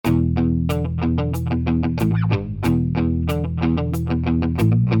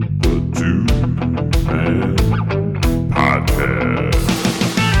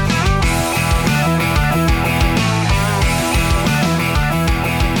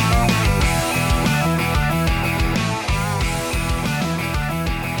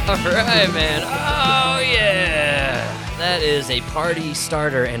right, man. Oh, yeah. That is a party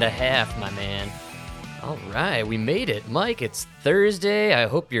starter and a half, my man. All right, we made it. Mike, it's Thursday. I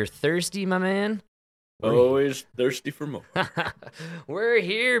hope you're thirsty, my man. Always thirsty for more. We're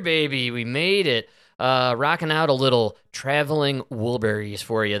here, baby. We made it. Rocking out a little Traveling Wilburys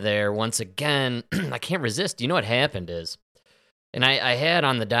for you there once again. I can't resist. You know what happened is, and I had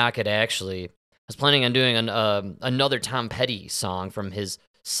on the docket, actually, I was planning on doing another Tom Petty song from his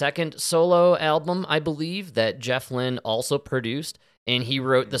second solo album, I believe, that Jeff Lynne also produced, and he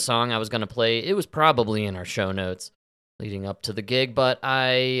wrote the song I was going to play. It was probably in our show notes leading up to the gig, but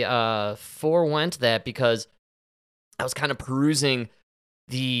I forewent that because I was kind of perusing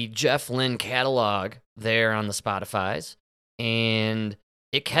the Jeff Lynne catalog there on the Spotifys, and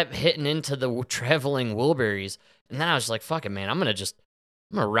it kept hitting into the Traveling Wilburys, and then I was like, fuck it, man, I'm gonna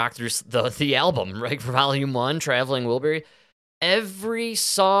rock through the album, right? Volume 1, Traveling Wilbury. Every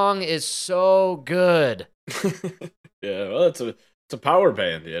song is so good. Yeah, well, it's a power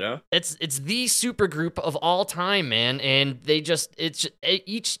band, you know? It's the super group of all time, man, and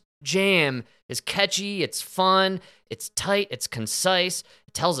each jam is catchy, it's fun, it's tight, it's concise,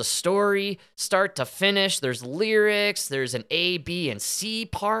 it tells a story, start to finish, there's lyrics, there's an A, B, and C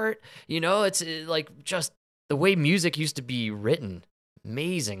part, you know, it's like just the way music used to be written.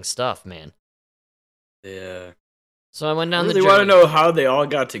 Amazing stuff, man. Yeah. So I went down the journey. journey. Want to know how they all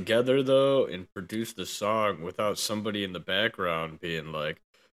got together, though, and produced the song without somebody in the background being like,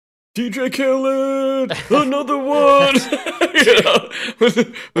 DJ Khaled, another one. You know? Was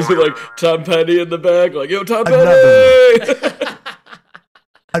it like Tom Petty in the back? Like, yo, Tom Petty!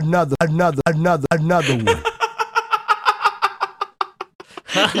 Another one.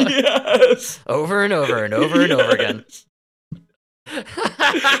 Yes. Over and over and over and over again.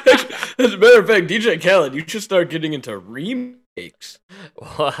 As a matter of fact, DJ Khaled, you should start getting into remakes.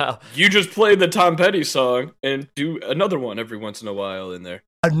 Wow. You just play the Tom Petty song and do another one every once in a while in there.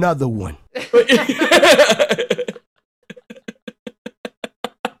 Another one.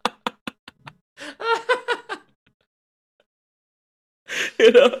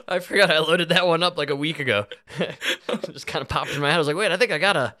 You know? I forgot I loaded that one up like a week ago. Just kind of popped in my head. I was like, wait, I think I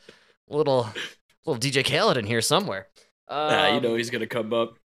got a little DJ Khaled in here somewhere. You know he's going to come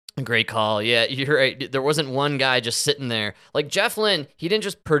up. Great call. Yeah, you're right. There wasn't one guy just sitting there. Like Jeff Lynne, he didn't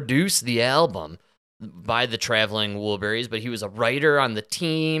just produce the album by the Traveling Wilburys, but he was a writer on the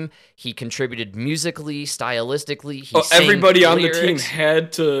team. He contributed musically, stylistically. Everybody on the team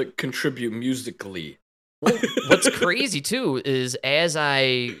had to contribute musically. Well, what's crazy, too, is as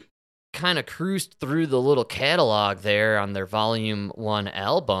I kind of cruised through the little catalog there on their Volume 1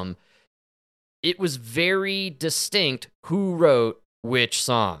 album, it was very distinct who wrote which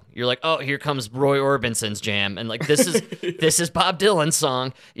song. You're like, oh, here comes Roy Orbison's jam, and like this is Bob Dylan's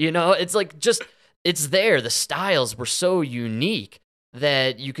song. You know, it's like just it's there. The styles were so unique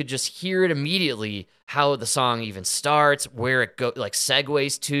that you could just hear it immediately how the song even starts, where it go like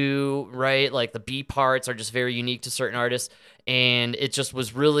segues to, right? Like the B parts are just very unique to certain artists, and it just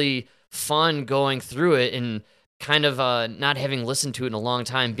was really fun going through it and kind of not having listened to it in a long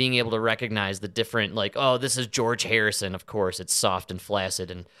time, being able to recognize the different, like, oh, this is George Harrison. Of course, it's soft and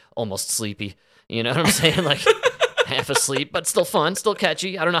flaccid and almost sleepy. You know what I'm saying? Like half asleep, but still fun, still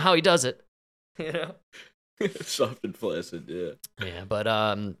catchy. I don't know how he does it. You know? Soft and flaccid, yeah. Yeah, but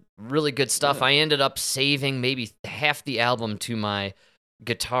really good stuff. Yeah. I ended up saving maybe half the album to my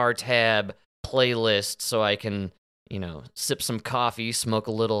guitar tab playlist so I can, you know, sip some coffee, smoke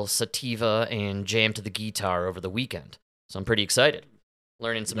a little sativa, and jam to the guitar over the weekend. So I'm pretty excited.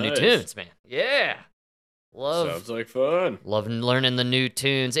 Learning some new tunes, man. Yeah. Sounds like fun. Love learning the new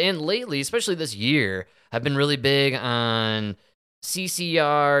tunes. And lately, especially this year, I've been really big on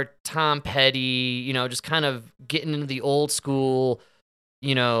CCR, Tom Petty, you know, just kind of getting into the old school,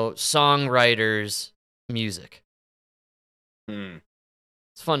 you know, songwriters' music.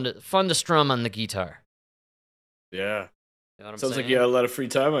 It's fun to strum on the guitar. Yeah. You know Sounds like you got a lot of free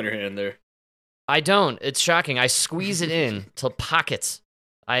time on your hand there. I don't. It's shocking. I squeeze it in to pockets.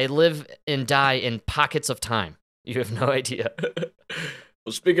 I live and die in pockets of time. You have no idea.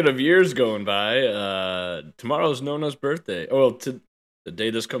 Well, speaking of years going by, tomorrow's Nona's birthday. Oh, well, the day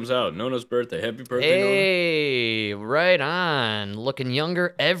this comes out, Nona's birthday. Happy birthday, Nona. Hey, right on. Looking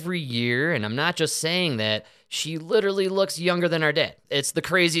younger every year, and I'm not just saying that. She literally looks younger than our dad. It's the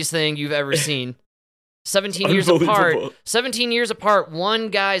craziest thing you've ever seen. 17 years apart. 17 years apart. One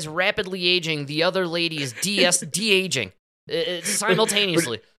guy's rapidly aging. The other lady is de-aging.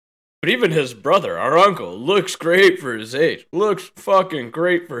 Simultaneously. But even his brother, our uncle, looks great for his age. Looks fucking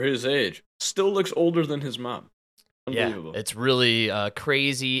great for his age. Still looks older than his mom. Unbelievable. Yeah, it's really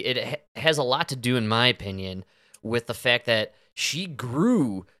crazy. It has a lot to do, in my opinion, with the fact that she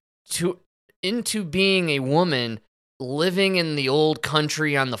grew into being a woman living in the old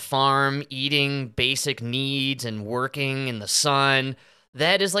country on the farm, eating basic needs and working in the sun.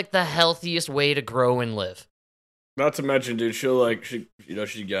 That is like the healthiest way to grow and live. Not to mention, dude, she'll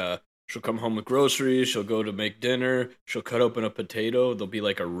come home with groceries. She'll go to make dinner. She'll cut open a potato. There'll be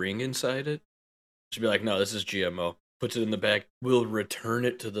like a ring inside it. She'll be like, "No, this is GMO." Puts it in the bag. We'll return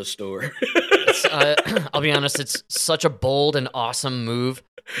it to the store. I'll be honest, it's such a bold and awesome move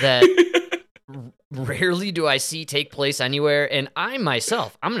that rarely do I see take place anywhere. And I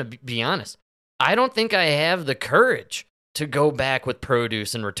myself, I'm going to be honest, I don't think I have the courage to go back with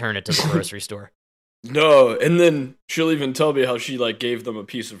produce and return it to the grocery store. No, and then she'll even tell me how she like gave them a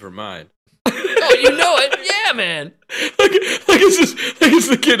piece of her mind. Oh, you know it, yeah, man. It's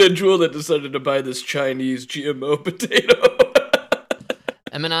the kid at Jewel that decided to buy this Chinese GMO potato.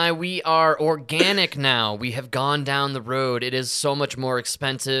 Em and I, we are organic now. We have gone down the road. It is so much more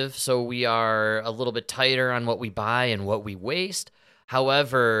expensive, so we are a little bit tighter on what we buy and what we waste.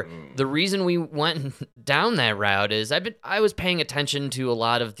 However, the reason we went down that route is I was paying attention to a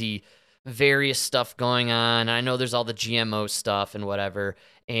lot of the various stuff going on. I know there's all the GMO stuff and whatever,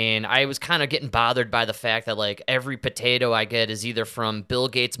 and I was kind of getting bothered by the fact that like every potato I get is either from Bill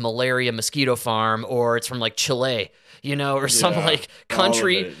Gates' malaria mosquito farm or it's from like Chile, or some like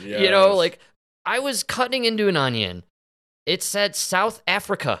country, like I was cutting into an onion. It said South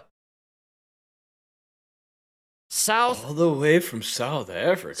Africa. All the way from South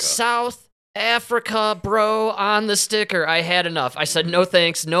Africa. South Africa, bro, on the sticker. I had enough. I said no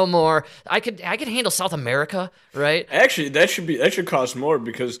thanks, no more. I could handle South America, right? Actually, that should cost more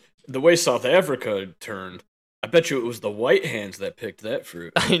because the way South Africa turned, I bet you it was the white hands that picked that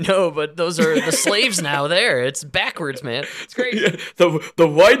fruit. I know, but those are the slaves now there. It's backwards, man. It's crazy. Yeah, the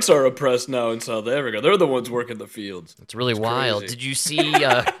whites are oppressed now in South Africa. They're the ones working the fields. It's really wild. Crazy. Did you see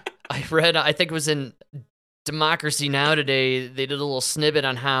I read, I think it was in Democracy Now! Today, they did a little snippet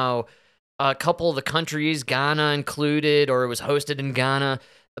on how a couple of the countries, Ghana included, or it was hosted in Ghana,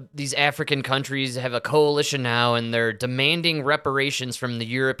 these African countries have a coalition now, and they're demanding reparations from the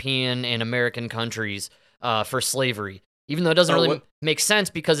European and American countries for slavery, even though it doesn't really make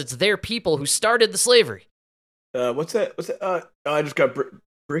sense because it's their people who started the slavery. What's that? I just got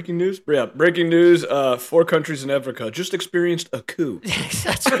breaking news. Yeah, breaking news. 4 countries in Africa just experienced a coup.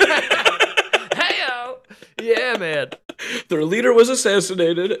 That's right. Hey-o. Yeah, man. Their leader was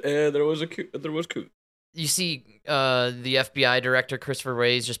assassinated, and there was a coup. You see, the FBI director Christopher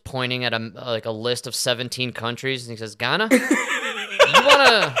Wray is just pointing at a list of 17 countries, and he says, "Ghana, you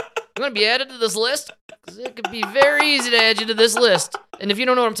wanna be added to this list? 'Cause it could be very easy to add you to this list." And if you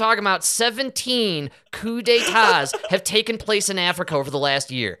don't know what I'm talking about, 17 coups d'états have taken place in Africa over the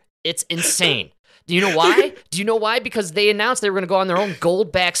last year. It's insane. Do you know why? Because they announced they were going to go on their own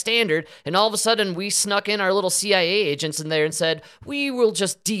gold-backed standard, and all of a sudden we snuck in our little CIA agents in there and said, "We will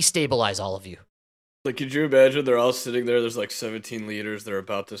just destabilize all of you." Like, could you imagine? They're all sitting there. There's like 17 leaders. They're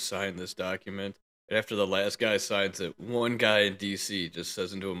about to sign this document. And after the last guy signs it, one guy in D.C. just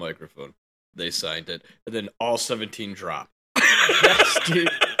says into a microphone, "They signed it." And then all 17 drop. Yes, dude.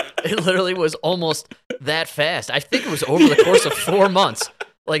 It literally was almost that fast. I think it was over the course of 4 months.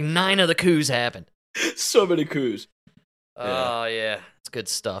 Like 9 of the coups happened. So many coups. Oh, yeah. It's good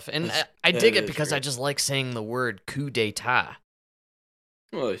stuff. And I dig it because great. I just like saying the word coup d'etat.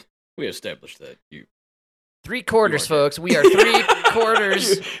 Well, we established that. 3 quarters, folks. We are 3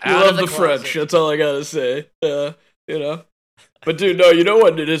 quarters You out love of the French. closet. That's all I gotta say. But dude, no, you know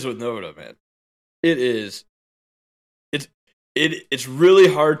what it is with Noda, man? It is. It's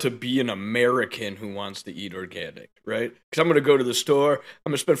really hard to be an American who wants to eat organic, right? Because I'm gonna go to the store,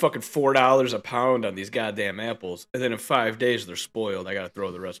 I'm gonna spend fucking $4 a pound on these goddamn apples, and then in 5 days they're spoiled. I gotta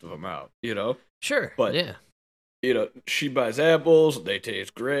throw the rest of them out, Sure, But yeah. She buys apples, they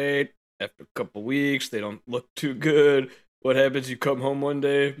taste great. After a couple weeks, they don't look too good. What happens? You come home one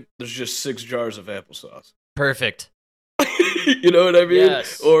day, there's just 6 jars of applesauce. Perfect. You know what I mean?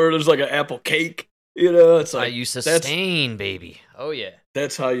 Yes. Or there's like an apple cake. It's like you sustain, baby. Oh, yeah.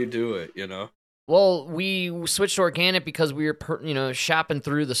 that's how you do it. Well, we switched to organic because we were, shopping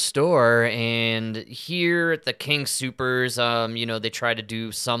through the store, and here at the King Supers, they try to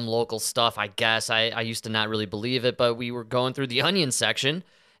do some local stuff, I guess. I used to not really believe it, but we were going through the onion section,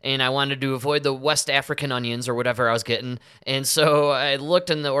 and I wanted to avoid the West African onions or whatever I was getting, and so I looked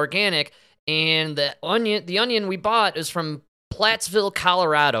in the organic, and the onion we bought is from Plattsville,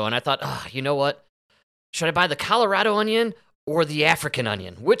 Colorado, and I thought, you know what? Should I buy the Colorado onion or the African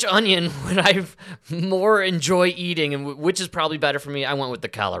onion? Which onion would I more enjoy eating, and which is probably better for me? I went with the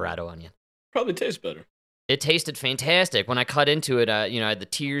Colorado onion. Probably tastes better. It tasted fantastic. When I cut into it, I had the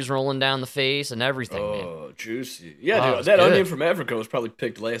tears rolling down the face and everything, man. Oh, juicy. Yeah, Oh, it dude, was that good. onion from Africa was probably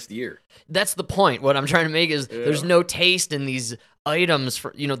picked last year. That's the point. What I'm trying to make is there's Yeah. no taste in these items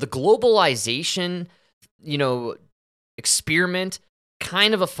for, the globalization, experiment,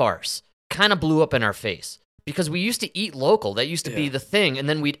 kind of a farce, kind of blew up in our face because we used to eat local. That used to be Yeah. the thing. And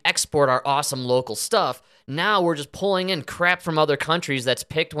then we'd export our awesome local stuff. Now we're just pulling in crap from other countries that's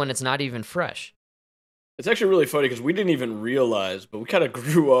picked when it's not even fresh. It's actually really funny because we didn't even realize, but we kind of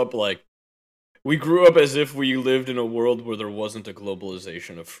grew up as if we lived in a world where there wasn't a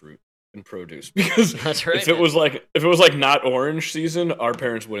globalization of fruit and produce. Because That's right, if it man. was like not orange season, our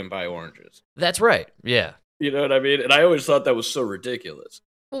parents wouldn't buy oranges. That's right. Yeah. You know what I mean? And I always thought that was so ridiculous.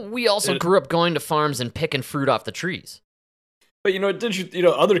 Well, we also It- grew up going to farms and picking fruit off the trees. But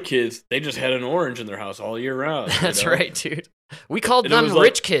other kids, they just had an orange in their house all year round. That's you know? right, dude. We called And it them was like-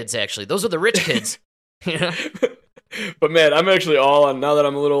 rich kids, actually. Those are the rich kids. But man, I'm actually all on now that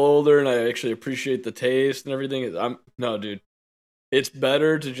I'm a little older and I actually appreciate the taste and everything. No, dude. It's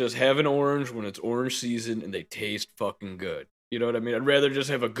better to just have an orange when it's orange season and they taste fucking good. You know what I mean? I'd rather just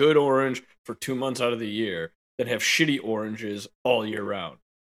have a good orange for 2 months out of the year than have shitty oranges all year round.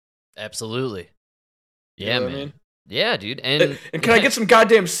 Absolutely. You Yeah, know what man. I mean? Yeah, dude. And can I get some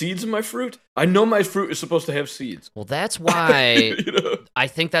goddamn seeds in my fruit? I know my fruit is supposed to have seeds. Well, that's why You know? I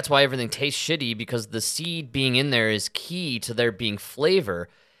think that's why everything tastes shitty, because the seed being in there is key to there being flavor.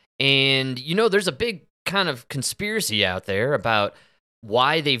 And there's a big kind of conspiracy out there about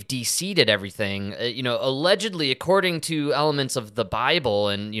why they've de-seeded everything. Allegedly, according to elements of the Bible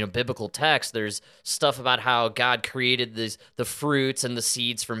and biblical text, there's stuff about how God created the fruits and the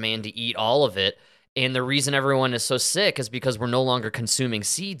seeds for man to eat, all of it. And the reason everyone is so sick is because we're no longer consuming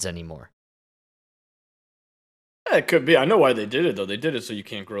seeds anymore. Yeah, it could be. I know why they did it though. They did it so you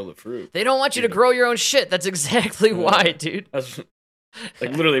can't grow the fruit. They don't want you to Yeah. grow your own shit. That's exactly Yeah. why, dude. That's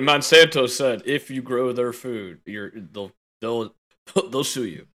like literally Monsanto said, if you grow their food, they'll sue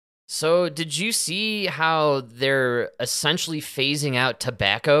you. So, did you see how they're essentially phasing out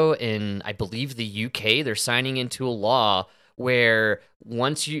tobacco in, I believe, the UK? They're signing into a law where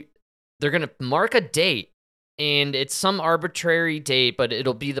they're going to mark a date, and it's some arbitrary date, but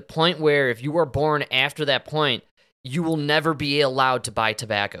it'll be the point where if you are born after that point, you will never be allowed to buy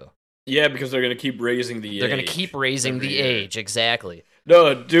tobacco. Yeah, because they're gonna keep raising the They're age. going to keep raising every the year. age, exactly.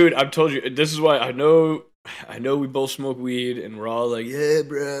 No, dude, I've told you. This is why I know we both smoke weed, and we're all like, yeah,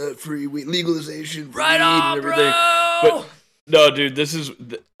 bro, free weed legalization, free weed and everything. But no,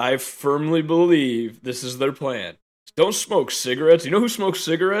 dude, I firmly believe this is their plan. Don't smoke cigarettes. You know who smokes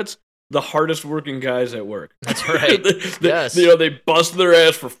cigarettes? The hardest working guys at work. That's right. Yes. They bust their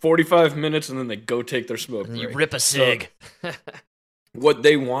ass for 45 minutes and then they go take their smoke And you break. rip a So, cig. what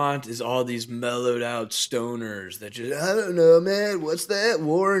they want is all these mellowed out stoners that just, I don't know, man, what's that?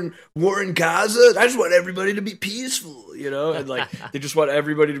 War in Gaza? I just want everybody to be peaceful, And like, they just want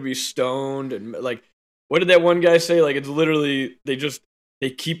everybody to be stoned. And like, what did that one guy say? Like, it's literally, they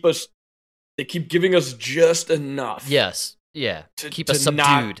keep giving us just enough. Yes. Yeah. Keep us to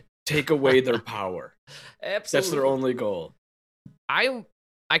not subdued. take away their power. Absolutely. That's their only goal. I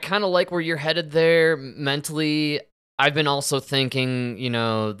kind of like where you're headed there mentally. I've been also thinking,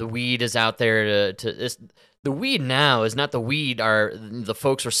 the weed is out there the weed now is not the weed the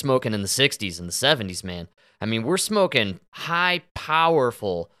folks were smoking in the 60s and the 70s, man. I mean, we're smoking high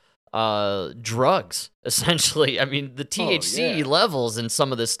powerful drugs, essentially. I mean, the THC yeah. levels in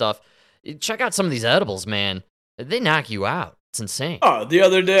some of this stuff. Check out some of these edibles, man. They knock you out. It's insane. Oh, the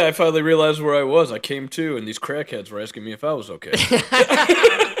other day I finally realized where I was. I came to, and these crackheads were asking me if I was okay.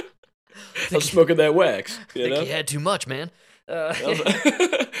 I was smoking that wax. I think you had too much, man. I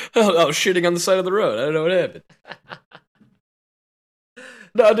was shitting on the side of the road. I don't know what happened.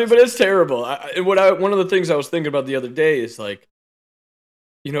 No, dude, but it's terrible. One of the things I was thinking about the other day is like,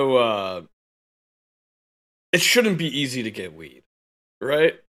 it shouldn't be easy to get weed,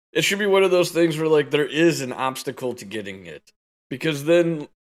 right? It should be one of those things where like there is an obstacle to getting it, because then,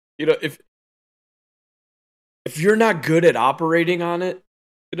 if you're not good at operating on it,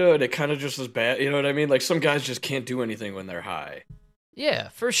 and it kind of just is bad. You know what I mean? Like some guys just can't do anything when they're high. Yeah,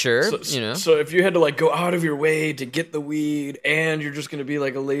 for sure. So if you had to like go out of your way to get the weed, and you're just gonna be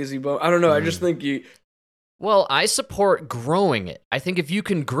like a lazy bum, I don't know. I just think you. Well, I support growing it. I think if you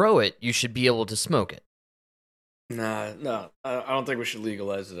can grow it, you should be able to smoke it. No, I don't think we should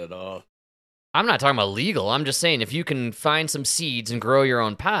legalize it at all. I'm not talking about legal. I'm just saying if you can find some seeds and grow your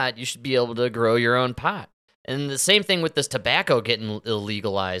own pot, you should be able to grow your own pot. And the same thing with this tobacco getting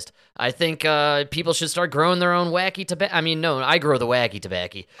illegalized. I think people should start growing their own wacky tobacco. I mean, no, I grow the wacky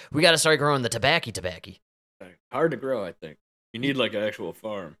tobacco. We got to start growing the tobacco. Hard to grow, I think. You need like an actual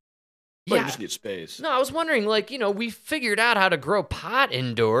farm. But you Yeah. just need space. No, I was wondering, we figured out how to grow pot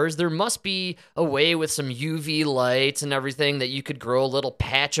indoors. There must be a way with some UV lights and everything that you could grow a little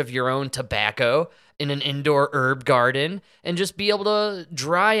patch of your own tobacco in an indoor herb garden and just be able to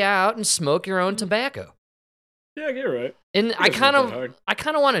dry out and smoke your own tobacco. Yeah, you're right. And I It's kind not that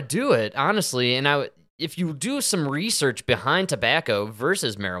hard. of want to do it, honestly. And if you do some research behind tobacco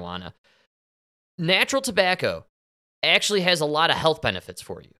versus marijuana, natural tobacco actually has a lot of health benefits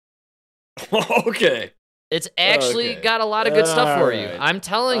for you. Okay. It's actually Okay. got a lot of good stuff for you. Alright. I'm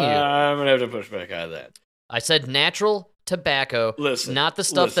telling you. I'm going to have to push back on that. I said natural tobacco, Listen. not the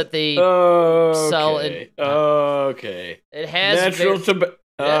stuff that they sell in. Okay. It has Natural tobacco.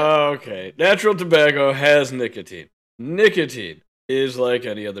 Okay. Natural tobacco has nicotine. Nicotine is like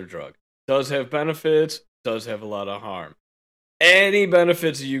any other drug. Does have benefits, does have a lot of harm. Any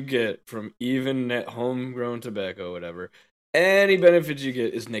benefits you get from even homegrown tobacco, whatever, any benefits you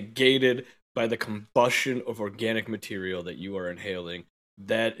get is negated by the combustion of organic material that you are inhaling.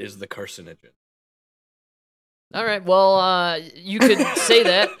 That is the carcinogen. All right. Well, you could say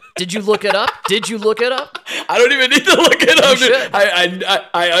that. Did you look it up? I don't even need to look it up. You Dude. should.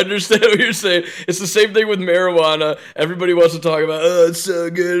 I understand what you're saying. It's the same thing with marijuana. Everybody wants to talk about, oh, it's so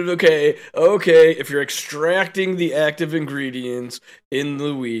good. Okay. If you're extracting the active ingredients in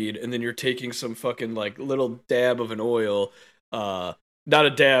the weed and then you're taking some fucking like little dab of an oil, not a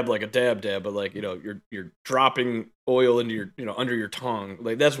dab like a dab, but like, you're dropping oil into your, under your tongue.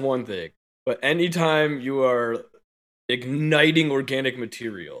 Like that's one thing. But anytime you are igniting organic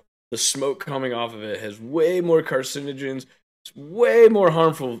material, the smoke coming off of it has way more carcinogens. It's way more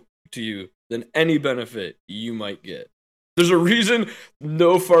harmful to you than any benefit you might get. There's a reason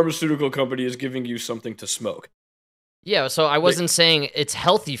no pharmaceutical company is giving you something to smoke. Yeah, so I wasn't saying it's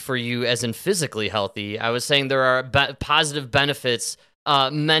healthy for you as in physically healthy. I was saying there are positive benefits.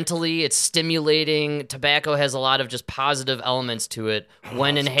 Mentally, it's stimulating. Tobacco has a lot of just positive elements to it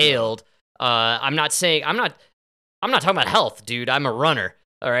when inhaled. I'm not talking about health, dude. I'm a runner.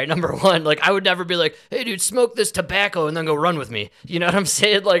 All right, number one, like I would never be like, hey, dude, smoke this tobacco and then go run with me. You know what I'm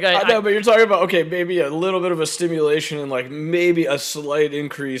saying? Like I know, but you're talking about maybe a little bit of a stimulation and like maybe a slight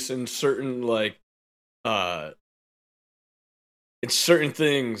increase in certain in certain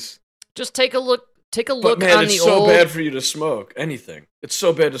things. just take a look. But man, on it's the so old. bad for you to smoke anything. It's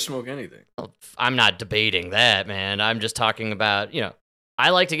so bad to smoke anything. I'm not debating that, man. I'm just talking about,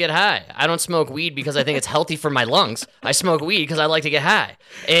 I like to get high. I don't smoke weed because I think it's healthy for my lungs. I smoke weed because I like to get high.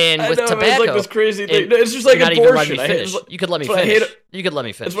 And with tobacco, it's like this crazy thing. it- It's just like you're not even letting abortion. me finish. You could let me that's what I hate finish. You could let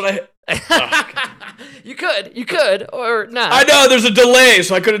me finish. That's what I. You could, or not. I know there's a delay,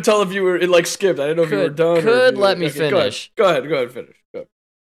 so I couldn't tell if you were skipped. I didn't know if you were done. or if Could you let were- me okay, finish. Go ahead, finish. Go.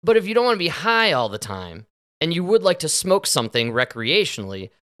 But if you don't want to be high all the time, and you would like to smoke something recreationally,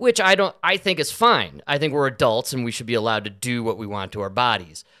 which I think is fine. I think we're adults and we should be allowed to do what we want to our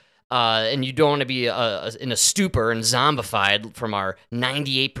bodies. And you don't want to be in a stupor and zombified from our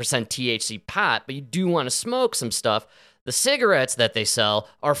 98% THC pot, but you do want to smoke some stuff. The cigarettes that they sell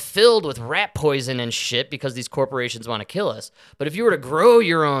are filled with rat poison and shit because these corporations want to kill us. But if you were to grow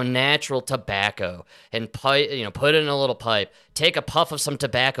your own natural tobacco and put it in a little pipe, take a puff of some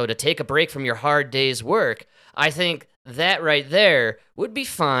tobacco to take a break from your hard day's work, I think that right there would be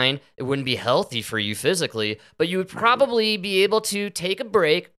fine. It wouldn't be healthy for you physically, but you would probably be able to take a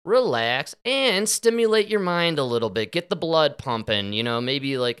break, relax, and stimulate your mind a little bit. Get the blood pumping,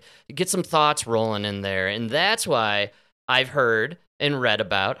 maybe like get some thoughts rolling in there. And that's why I've heard and read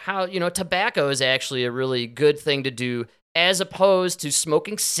about how, tobacco is actually a really good thing to do as opposed to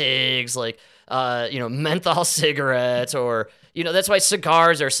smoking cigs, like, menthol cigarettes, or, that's why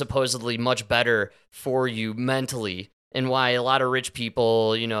cigars are supposedly much better for you mentally, and why a lot of rich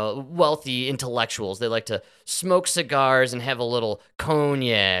people, wealthy intellectuals, they like to smoke cigars and have a little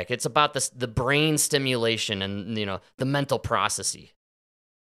cognac. It's about the brain stimulation and, the mental processing.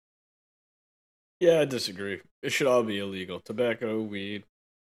 Yeah, I disagree. It should all be illegal. Tobacco, weed,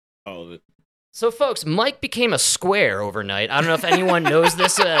 all of it. So, folks, Mike became a square overnight. I don't know if anyone knows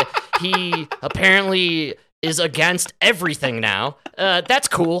this. He apparently is against everything now. That's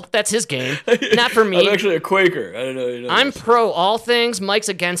cool. That's his game. Not for me. I'm actually a Quaker. I don't know. You know I'm this. pro all things. Mike's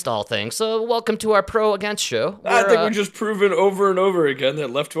against all things. So, welcome to our pro against show. I think We're, we've just proven over and over again that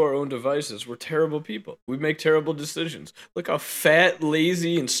left to our own devices, we're terrible people. We make terrible decisions. Look how fat,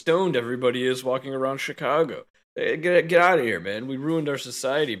 lazy, and stoned everybody is walking around Chicago. Get out of here, man. We ruined our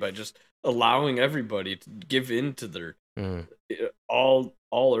society by just allowing everybody to give in to their Mm. all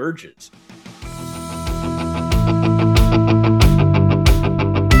urges.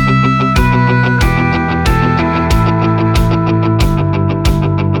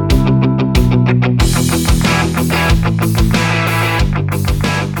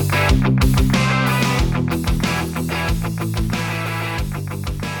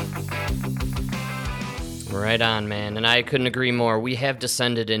 Right on, man. And I couldn't agree more. We have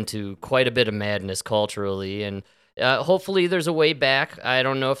descended into quite a bit of madness culturally, and hopefully there's a way back. I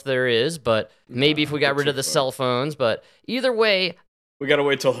don't know if there is, but maybe if we got rid of the cell phones. But either way, we gotta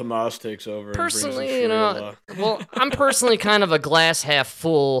wait till Hamas takes over. Personally, well, I'm personally kind of a glass half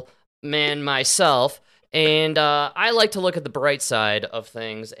full man myself, and I like to look at the bright side of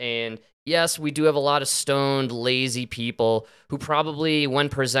things. And yes, we do have a lot of stoned, lazy people who probably, when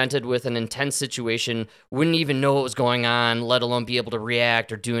presented with an intense situation, wouldn't even know what was going on, let alone be able to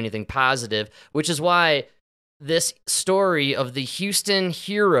react or do anything positive, which is why this story of the Houston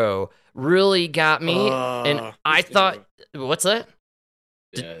hero really got me. And I thought, what's that?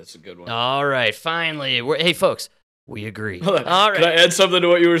 Yeah, it's a good one. All right, finally. Hey, folks, we agree. All right. Can I add something to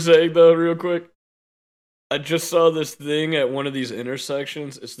what you were saying, though, real quick? I just saw this thing at one of these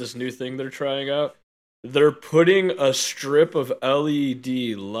intersections. It's this new thing they're trying out. They're putting a strip of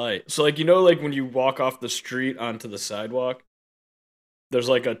LED light. So, like, like when you walk off the street onto the sidewalk, there's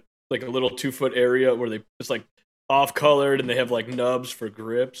like a little 2-foot area where it's like off-colored and they have like nubs for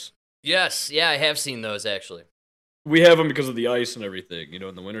grips. Yes, yeah, I have seen those actually. We have them because of the ice and everything,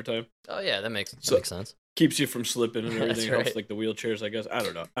 in the wintertime. Oh yeah, that makes sense. Keeps you from slipping and everything. Right. Helps like the wheelchairs, I guess. I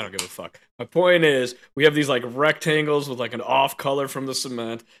don't know. I don't give a fuck. My point is, we have these like rectangles with like an off color from the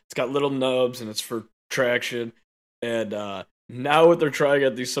cement. It's got little nubs and it's for traction. And now what they're trying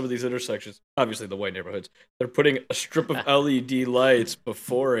at some of these intersections, obviously the white neighborhoods, they're putting a strip of LED lights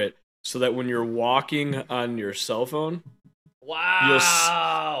before it so that when you're walking on your cell phone,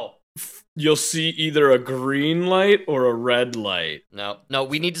 wow, you'll see either a green light or a red light. No,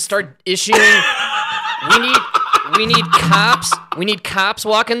 we need to start issuing. We need cops. We need cops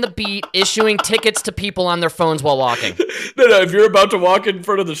walking the beat, issuing tickets to people on their phones while walking. No. If you're about to walk in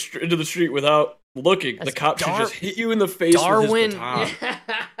front of into the street without looking, the cop should just hit you in the face with his baton.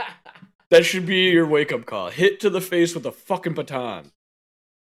 That should be your wake-up call. Hit to the face with a fucking baton.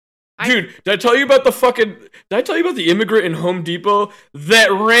 Dude, did I tell you about the immigrant in Home Depot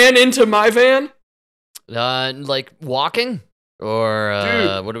that ran into my van? Like walking? Or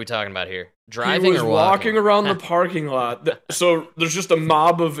what are we talking about here? Driving he was or walking around the parking lot. So there's just a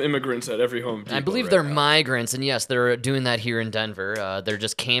mob of immigrants at every Home Depot. I believe they're migrants, and yes, they're doing that here in Denver. They're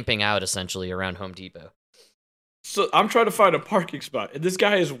just camping out essentially around Home Depot. So I'm trying to find a parking spot, and this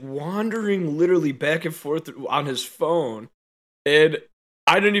guy is wandering literally back and forth on his phone, and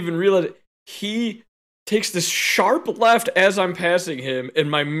I didn't even realize it. He takes this sharp left as I'm passing him, and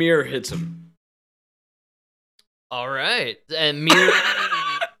my mirror hits him. All right, and mirror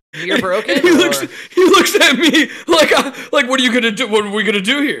broken. He looks at me like, what are you gonna do? What are we gonna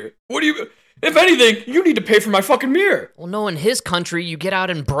do here? If anything, you need to pay for my fucking mirror. Well, no, in his country, you get out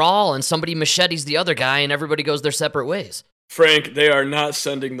and brawl, and somebody machetes the other guy, and everybody goes their separate ways. Frank, they are not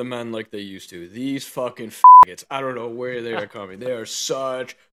sending the men like they used to. These fucking faggots. I don't know where they are coming. They are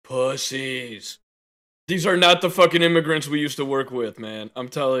such pussies. These are not the fucking immigrants we used to work with, man. I'm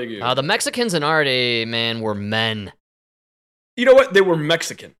telling you. The Mexicans in our day, man, were men. You know what? They were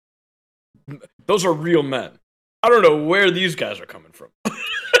Mexican. Those are real men. I don't know where these guys are coming from.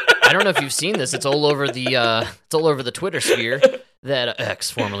 I don't know if you've seen this. It's all over the Twitter sphere. That X,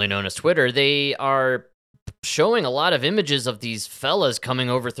 formerly known as Twitter, they are showing a lot of images of these fellas coming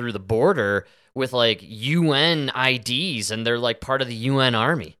over through the border with like UN IDs, and they're like part of the UN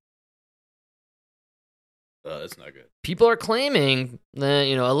army. That's not good. People are claiming that,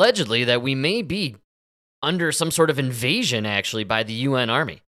 allegedly, that we may be under some sort of invasion, actually, by the UN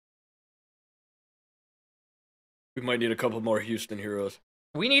army. We might need a couple more Houston heroes.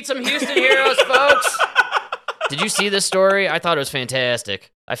 We need some Houston heroes, folks! Did you see this story? I thought it was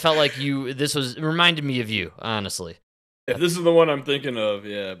fantastic. I felt like it reminded me of you, honestly. If this is the one I'm thinking of,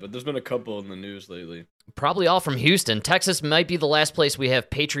 yeah, but there's been a couple in the news lately. Probably all from Houston. Texas might be the last place we have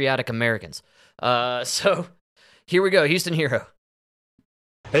patriotic Americans. So here we go, Houston hero.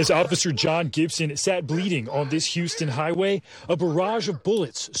 As Officer John Gibson sat bleeding on this Houston highway, a barrage of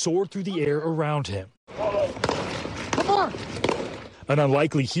bullets soared through the air around him. Come on! An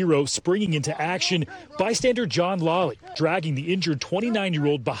unlikely hero springing into action, bystander John Lawley dragging the injured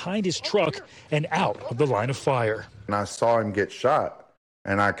 29-year-old behind his truck and out of the line of fire. And I saw him get shot,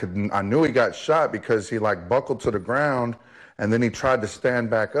 and I knew he got shot because he buckled to the ground, and then he tried to stand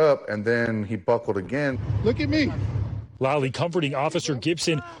back up, and then he buckled again. Look at me. Lally comforting Officer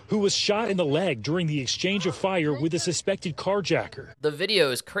Gibson, who was shot in the leg during the exchange of fire with a suspected carjacker. The video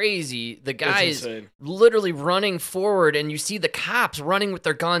is crazy. The guy is insane. literally running forward, and you see the cops running with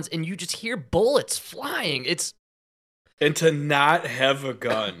their guns, and you just hear bullets flying. And to not have a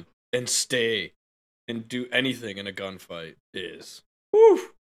gun and stay and do anything in a gunfight is... Whew,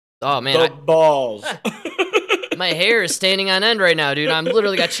 Oh, man. the balls. My hair is standing on end right now, dude. I'm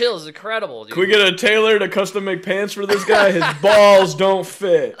literally got chills. It's incredible, dude. Can we get a tailor to custom make pants for this guy? His balls don't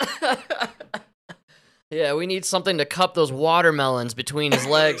fit. Yeah, we need something to cup those watermelons between his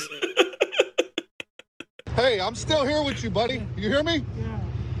legs. Hey, I'm still here with you, buddy. You hear me? Yeah.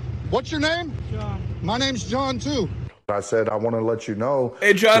 What's your name? John. My name's John, too. I said, I want to let you know.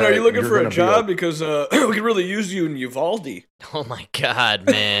 Hey, John, are that you looking you're for a gonna be job? Because we could really use you in Uvalde. Oh, my God,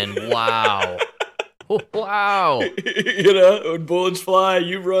 man. Wow. Wow. You know, when bullets fly,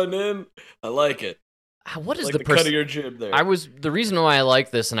 you run in. I like it. What is Like the the cut of your jib there. The reason why I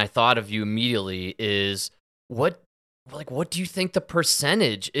like this and I thought of you immediately is what do you think the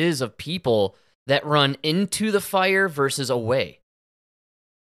percentage is of people that run into the fire versus away?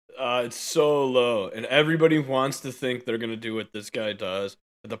 It's so low, and everybody wants to think they're gonna do what this guy does.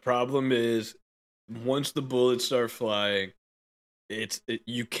 But the problem is, once the bullets start flying,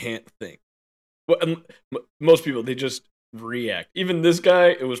 you can't think. Well, most people, they just react. Even this guy,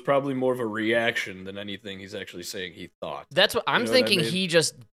 it was probably more of a reaction than anything he's actually saying he thought. That's what I'm You know thinking. what I mean? He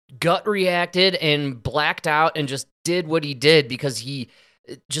just gut reacted and blacked out and just did what he did because he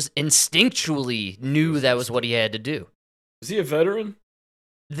just instinctually knew that was what he had to do. Is he a veteran?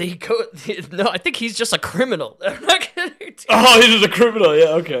 No, I think he's just a criminal. I'm not kidding. Oh, he's just a criminal.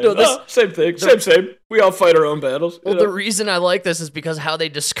 Yeah, okay. No, this- same thing. Same. We all fight our own battles. Well, you know? the reason I like this is because how they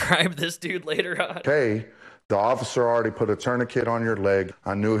describe this dude later on. Hey, the officer already put a tourniquet on your leg.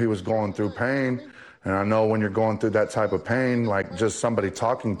 I knew he was going through pain. And I know when you're going through that type of pain, like just somebody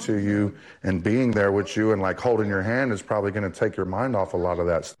talking to you and being there with you and like holding your hand is probably going to take your mind off a lot of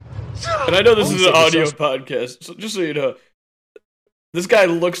that. And I know this is an audio podcast, so just so you know, this guy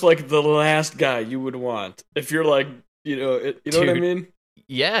looks like the last guy you would want if you're like, you know what I Dude. mean?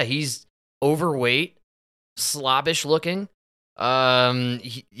 Yeah, he's overweight, slobbish looking.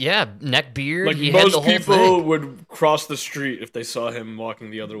 Neck beard. Like he had most the whole people thing. would cross the street if they saw him walking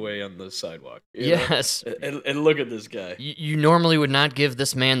the other way on the sidewalk. you know? Yes. And look at this guy. You normally would not give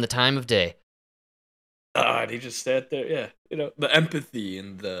this man the time of day. And he just sat there. Yeah, the empathy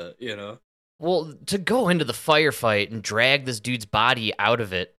and Well, to go into the firefight and drag this dude's body out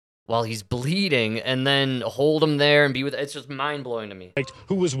of it while he's bleeding and then hold him there and be with it's just mind-blowing to me.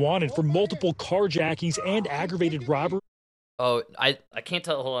 Who was wanted for multiple carjackings and aggravated robbery. Oh, I can't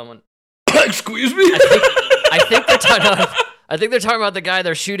tell. Hold on one. Excuse me. I think they're talking about the guy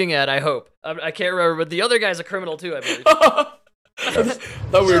they're shooting at. I hope. I can't remember, but the other guy's a criminal too. I believe.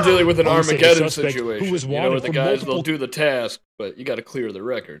 Thought we were dealing with an Police say the Armageddon suspect, situation. who was With wanted the for guys, multiple- they'll do the task, but you got to clear the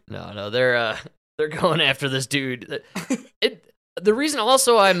record. No, they're going after this dude. The reason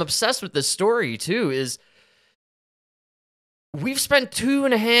also I'm obsessed with this story too is we've spent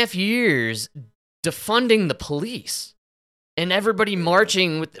 2.5 years defunding the police and everybody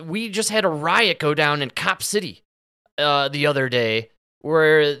marching with. We just had a riot go down in Cop City the other day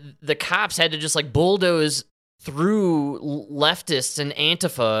where the cops had to just like bulldoze through leftists and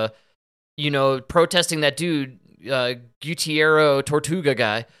Antifa, protesting that dude, Gutierrez Tortuga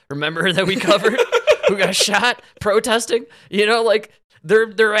guy. Remember that we covered? Who got shot protesting?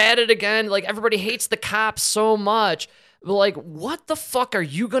 They're at it again. Like, everybody hates the cops so much. Like, what the fuck are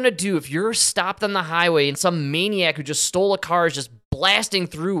you gonna do if you're stopped on the highway and some maniac who just stole a car is just blasting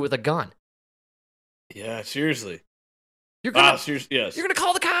through with a gun? Yeah, seriously. You're gonna, seriously, yes. You're gonna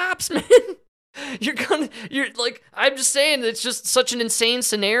call the cops, man. I'm just saying, it's just such an insane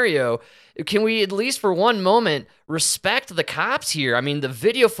scenario. Can we at least for one moment respect the cops here? I mean, the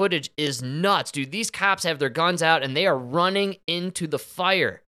video footage is nuts, dude. These cops have their guns out and they are running into the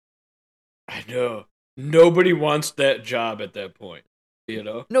fire. I know. Nobody wants that job at that point,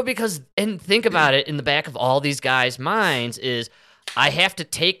 No, because, and think about it, in the back of all these guys' minds is, I have to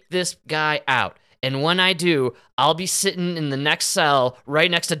take this guy out. And when I do, I'll be sitting in the next cell right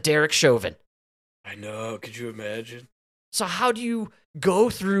next to Derek Chauvin. I know. Could you imagine? So how do you go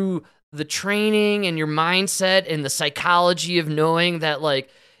through the training and your mindset and the psychology of knowing that, like,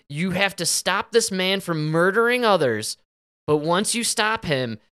 you have to stop this man from murdering others, but once you stop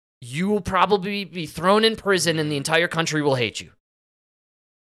him, you will probably be thrown in prison and the entire country will hate you?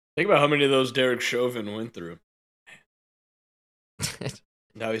 Think about how many of those Derek Chauvin went through.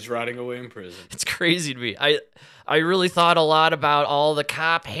 Now he's rotting away in prison. It's crazy to me. I really thought a lot about all the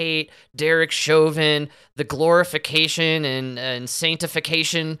cop hate, Derek Chauvin, the glorification and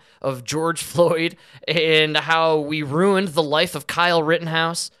sanctification of George Floyd, and how we ruined the life of Kyle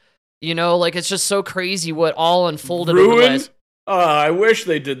Rittenhouse. You know, like, it's just so crazy what all unfolded over the last... I wish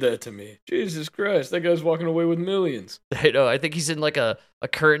they did that to me. Jesus Christ, that guy's walking away with millions. I know. I think he's in like a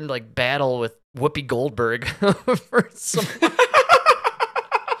current like battle with Whoopi Goldberg for some...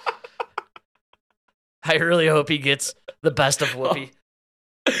 I really hope he gets the best of Whoopi.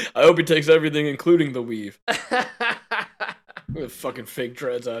 I hope he takes everything, including the weave. Get fucking fake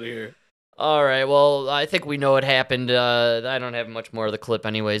dreads out of here. All right, well, I think we know what happened. I don't have much more of the clip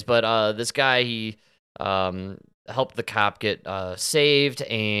anyways, but this guy, he helped the cop get saved,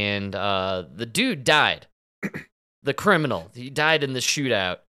 and the dude died. The criminal. He died in the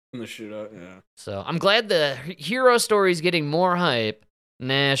shootout. In the shootout, yeah. So I'm glad the hero story is getting more hype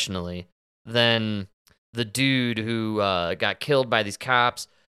nationally than the dude who got killed by these cops.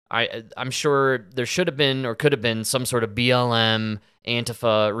 I'm sure there should have been or could have been some sort of BLM,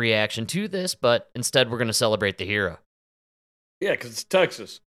 Antifa reaction to this, but instead we're going to celebrate the hero. Yeah, because it's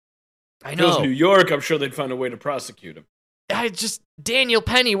Texas. I If it was know. New York, I'm sure they'd find a way to prosecute him. Daniel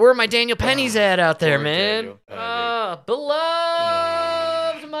Penny. Where are my Daniel Pennies at out there, poor man? Daniel Penny.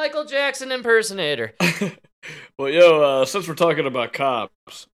 Beloved Michael Jackson impersonator. Well, since we're talking about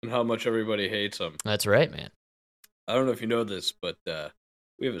cops and how much everybody hates them, That's right, man. I don't know if you know this, but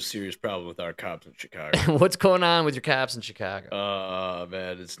we have a serious problem with our cops in Chicago. What's going on with your cops in Chicago?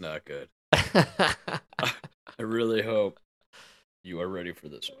 Man, it's not good. I really hope you are ready for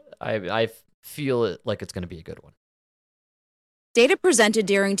this one. I feel it like it's going to be a good one. Data presented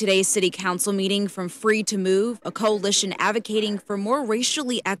during today's city council meeting from Free to Move, a coalition advocating for a more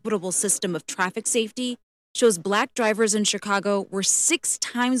racially equitable system of traffic safety, shows black drivers in Chicago were 6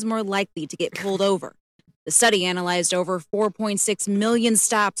 times more likely to get pulled over. The study analyzed over 4.6 million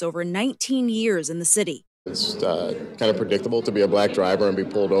stops over 19 years in the city. It's kind of predictable to be a black driver and be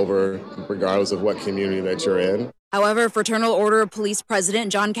pulled over regardless of what community that you're in. However, Fraternal Order of Police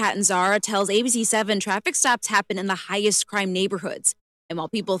President John Catanzara tells ABC7 traffic stops happen in the highest crime neighborhoods. And while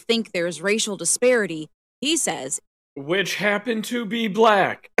people think there's racial disparity, he says, Which happen to be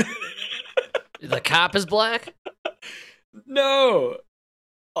black. The cop is black? No.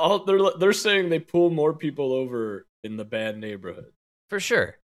 They're saying they pull more people over in the bad neighborhood. For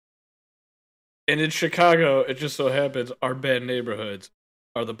sure. And in Chicago, it just so happens our bad neighborhoods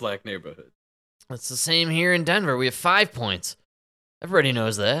are the black neighborhoods. It's the same here in Denver. We have 5 points. Everybody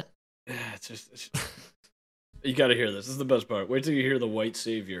knows that. Yeah, it's just you got to hear this. This is the best part. Wait till you hear the white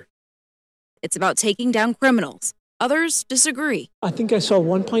savior. it's about taking down criminals. Others disagree. I think I saw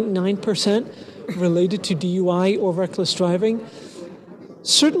 1.9% related to DUI or reckless driving.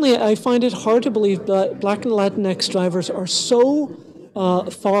 Certainly, I find it hard to believe that Black and Latinx drivers are so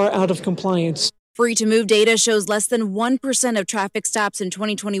far out of compliance. Free to Move data shows less than 1% of traffic stops in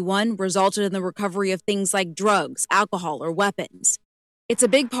 2021 resulted in the recovery of things like drugs, alcohol, or weapons. It's a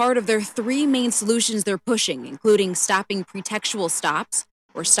big part of their 3 main solutions they're pushing, including stopping pretextual stops,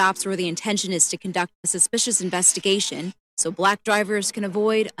 or stops where the intention is to conduct a suspicious investigation so Black drivers can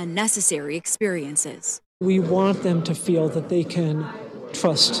avoid unnecessary experiences. We want them to feel that they can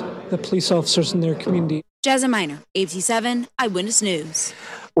trust the police officers in their community. Jasmine Miner, ABC7 Eyewitness News.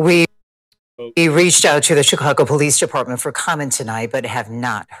 We reached out to the Chicago Police Department for comment tonight, but have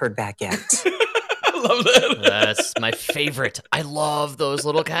not heard back yet. I love that. That's my favorite. I love those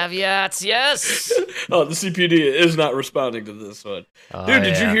little caveats. Yes. Oh, the CPD is not responding to this one. Oh, Dude,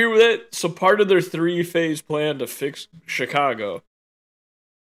 did you yeah. hear that? So part of their 3-phase plan to fix Chicago,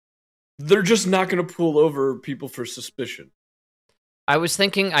 they're just not going to pull over people for suspicion. I was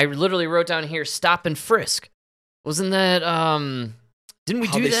thinking, I literally wrote down here, stop and frisk. Wasn't that, didn't we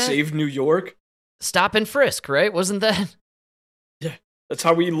How do they that? saved New York? Stop and frisk, right? Wasn't that? Yeah, that's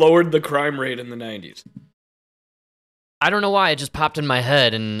how we lowered the crime rate in the 90s. I don't know why, it just popped in my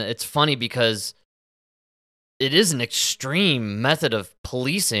head, and it's funny because it is an extreme method of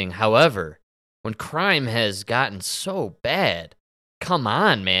policing. However, when crime has gotten so bad, come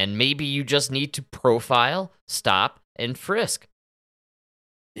on, man, maybe you just need to profile, stop, and frisk.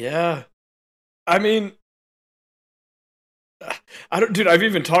 Yeah. I mean, dude, I've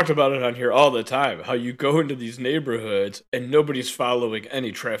even talked about it on here all the time, how you go into these neighborhoods and nobody's following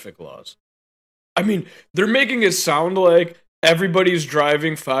any traffic laws. I mean, they're making it sound like everybody's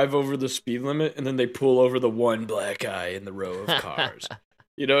driving 5 over the speed limit and then they pull over the one black guy in the row of cars.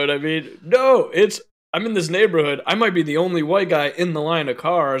 You know what I mean? No, I'm in this neighborhood. I might be the only white guy in the line of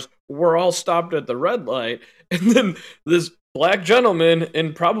cars. We're all stopped at the red light. And then this black gentleman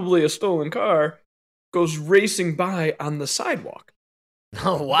in probably a stolen car goes racing by on the sidewalk.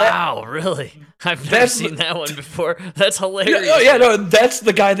 Oh, wow, really? I've never seen that one before. That's hilarious. No, that's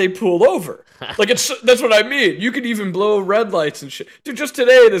the guy they pull over. Like, that's what I mean. You could even blow red lights and shit. Dude, just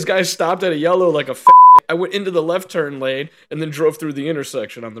today, this guy stopped at a yellow like a I went into the left turn lane and then drove through the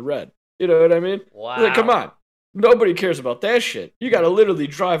intersection on the red. You know what I mean? Wow. Like, come on. Nobody cares about that shit. You gotta literally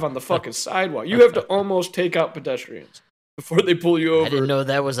drive on the fucking sidewalk. You have to almost take out pedestrians before they pull you over. I didn't know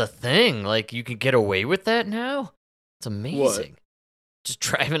that was a thing. Like, you could get away with that now? It's amazing. What? Just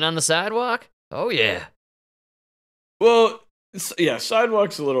driving on the sidewalk? Oh, yeah. Well, yeah,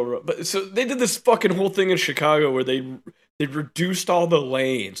 sidewalk's a little rough. But so they did this fucking whole thing in Chicago where they reduced all the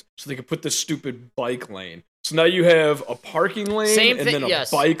lanes so they could put this stupid bike lane. So now you have a parking lane then a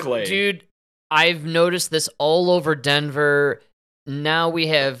bike lane. Dude, I've noticed this all over Denver. Now we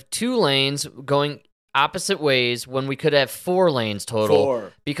have 2 lanes going opposite ways when we could have 4 lanes total.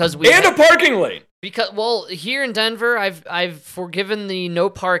 4. Because we a parking lane. Because, well, here in Denver, I've forgiven the no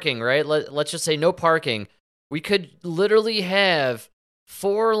parking, right? Let's just say no parking. We could literally have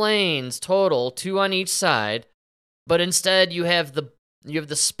 4 lanes total, 2 on each side, but instead you have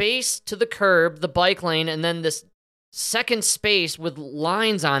the space to the curb, the bike lane, and then this second space with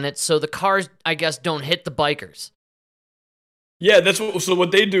lines on it so the cars, I guess, don't hit the bikers. Yeah, so what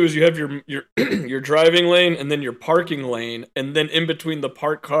they do is you have your your driving lane and then your parking lane, and then in between the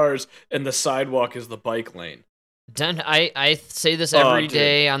parked cars and the sidewalk is the bike lane. I say this every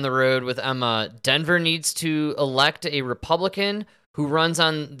day on the road with Emma. Denver needs to elect a Republican who runs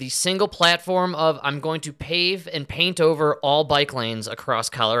on the single platform of I'm going to pave and paint over all bike lanes across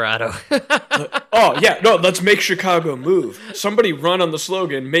Colorado. Oh, yeah. No, let's make Chicago move. Somebody run on the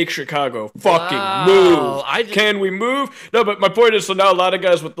slogan, make Chicago fucking move. Can we move? No, but my point is, so now a lot of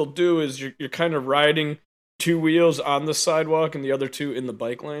guys, what they'll do is you're kind of riding 2 wheels on the sidewalk and the other 2 in the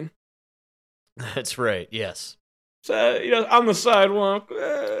bike lane. That's right, yes. So, on the sidewalk,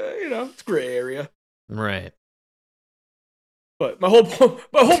 it's gray area. Right. But my whole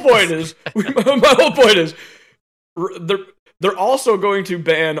point is they're also going to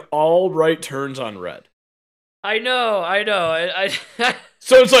ban all right turns on red. I know.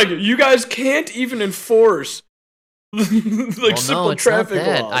 So it's like you guys can't even enforce simple traffic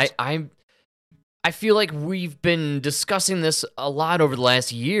laws. I feel like we've been discussing this a lot over the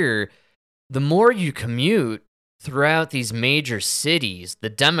last year. The more you commute throughout these major cities,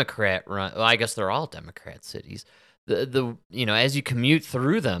 the Democrat run, well, I guess they're all Democrat cities. As you commute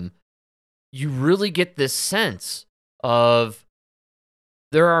through them, you really get this sense of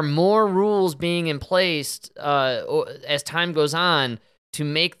there are more rules being in place as time goes on to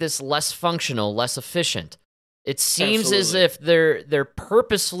make this less functional, less efficient. It seems as if they're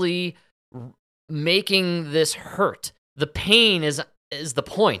purposely making this hurt. The pain is the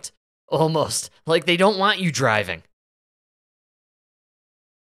point, almost. Like they don't want you driving.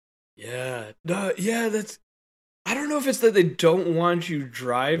 Yeah. No, yeah, that's... I don't know if it's that they don't want you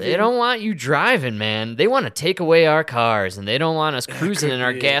driving. They don't want you driving, man. They want to take away our cars, and they don't want us cruising in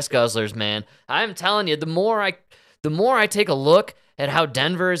our gas guzzlers, man. I'm telling you, the more I take a look at how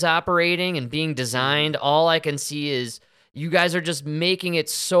Denver is operating and being designed, all I can see is you guys are just making it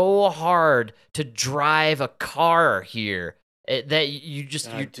so hard to drive a car here that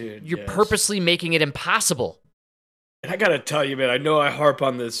you're purposely making it impossible. And I gotta tell you, man, I know I harp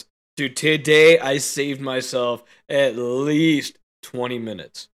on this. Dude, today I saved myself at least 20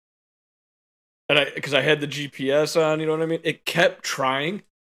 minutes. And because I had the GPS on, you know what I mean? It kept trying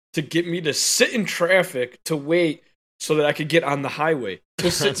to get me to sit in traffic to wait so that I could get on the highway.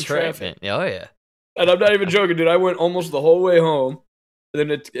 To sit in traffic. Right, oh, yeah. And I'm not even joking, dude. I went almost the whole way home. And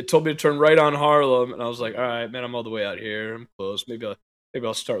then it told me to turn right on Harlem. And I was like, all right, man, I'm all the way out here. I'm close. Maybe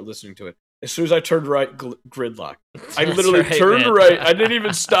I'll start listening to it. As soon as I turned right, gridlock. I literally turned right. I didn't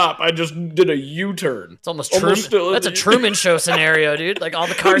even stop. I just did a U-turn. It's almost that's a Truman Show scenario, dude. Like all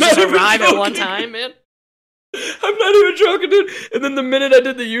the cars just arrive at one time, man. I'm not even joking, dude. And then the minute I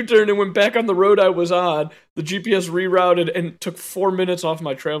did the U-turn and went back on the road I was on, the GPS rerouted and took 4 minutes off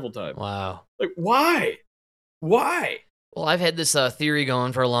my travel time. Wow. Like, why? Why? Well, I've had this theory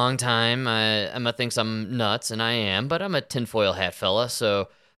going for a long time. Emma thinks I'm nuts, and I am, but I'm a tinfoil hat fella, so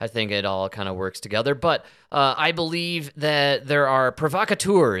I think it all kind of works together. But I believe that there are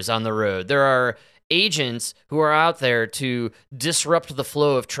provocateurs on the road. There are agents who are out there to disrupt the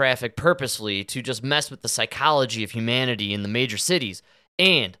flow of traffic purposely, to just mess with the psychology of humanity in the major cities.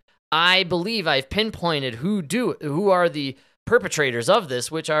 And I believe I've pinpointed who are the perpetrators of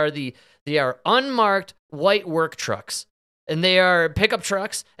this, which are they are unmarked white work trucks. and they are pickup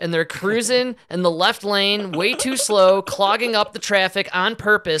trucks, and they're cruising in the left lane way too slow, clogging up the traffic on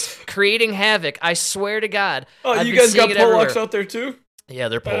purpose, creating havoc. I swear to God. Oh, I've you been guys got seeing it Polacks everywhere. out there too? Yeah,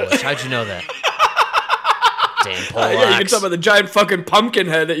 they're Polish. How'd you know that? Damn Polacks. Yeah, you can talk about the giant fucking pumpkin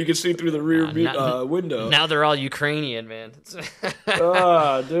head that you can see through the rear window. Now they're all Ukrainian, man.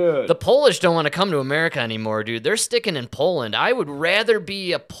 Ah, dude. The Polish don't want to come to America anymore, dude. They're sticking in Poland. I would rather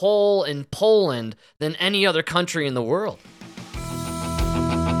be a Pole in Poland than any other country in the world.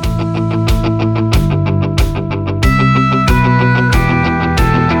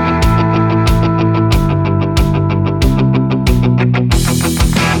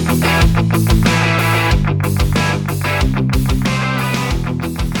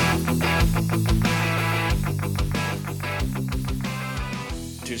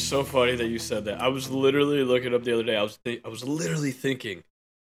 Dude, so funny that you said that. I was literally looking up the other day. I was literally thinking,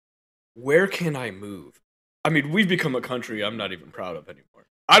 where can I move? I mean, we've become a country I'm not even proud of anymore.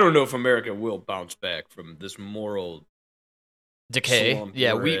 I don't know if America will bounce back from this moral decay. slump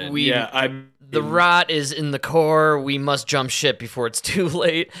Yeah, we're in. the rot is in the core. We must jump ship before it's too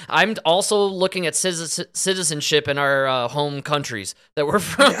late. I'm also looking at citizenship in our home countries that we're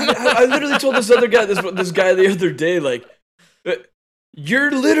from. I literally told this other guy, this guy the other day, like,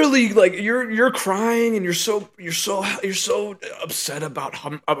 you're literally like you're crying and you're so upset about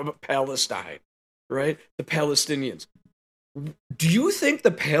Palestine, right? The Palestinians. Do you think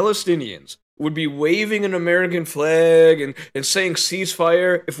the Palestinians would be waving an American flag and saying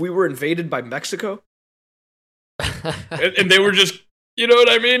ceasefire if we were invaded by Mexico? and they were just, you know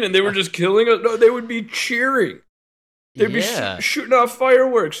what I mean? And they were just killing us. No, they would be cheering. They'd be shooting off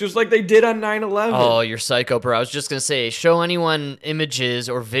fireworks just like they did on 9/11. Oh, you're psycho, bro. I was just going to say, show anyone images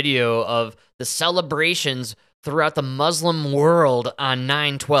or video of the celebrations throughout the Muslim world on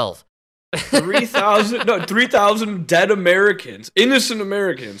 9/12. 3,000 dead Americans, innocent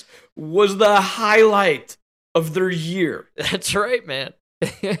Americans, was the highlight of their year. That's right, man.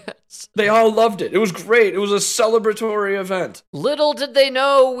 Yes. They all loved it. It was great. It was a celebratory event. Little did they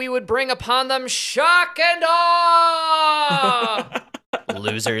know we would bring upon them shock and awe.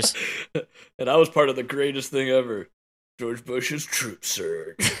 Losers. And I was part of the greatest thing ever. George Bush's troop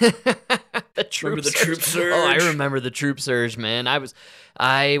surge. Remember the troop surge? Oh, I remember the troop surge, man. I was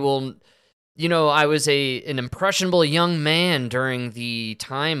an impressionable young man during the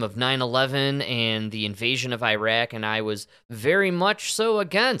time of 9/11 and the invasion of Iraq, and I was very much so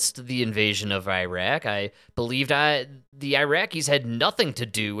against the invasion of Iraq. I believed the Iraqis had nothing to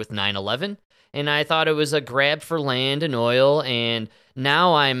do with 9/11, and I thought it was a grab for land and oil, and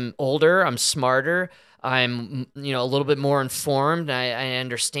now I'm older, I'm smarter, I'm a little bit more informed, I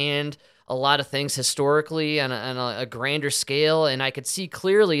understand a lot of things historically on a grander scale, and I could see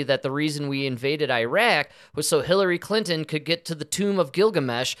clearly that the reason we invaded Iraq was so Hillary Clinton could get to the tomb of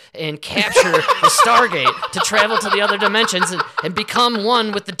Gilgamesh and capture the Stargate to travel to the other dimensions and become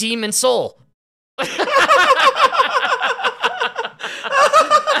one with the demon soul.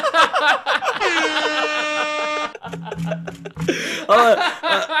 All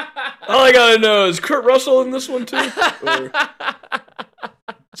I gotta know is Kurt Russell in this one too? Or...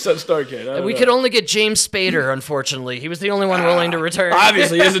 Said Stargate. We could only get James Spader, unfortunately. He was the only one willing to return.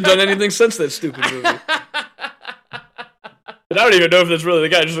 Obviously, he hasn't done anything since that stupid movie. And I don't even know if that's really the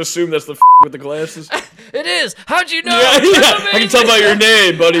guy. I just assume that's the with the glasses. It is. How'd you know? Yeah. I can tell by your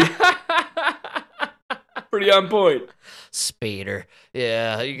name, buddy. Pretty on point. Spader.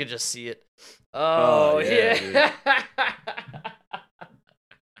 Yeah, you could just see it. Oh yeah.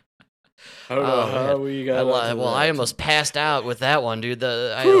 I don't know how we got. I almost passed out with that one, dude.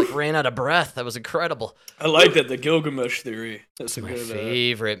 I ran out of breath. That was incredible. I like that, the Gilgamesh theory. That's my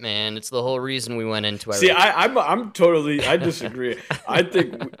favorite, man. It's the whole reason we went into Iraq. See, I disagree. I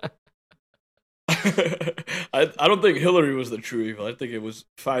think I don't think Hillary was the true evil. I think it was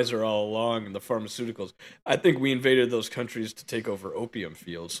Pfizer all along and the pharmaceuticals. I think we invaded those countries to take over opium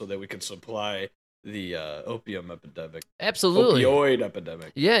fields so that we could supply the opium epidemic. Absolutely. Opioid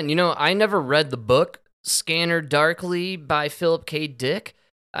epidemic. Yeah, and I never read the book Scanner Darkly by Philip K. Dick.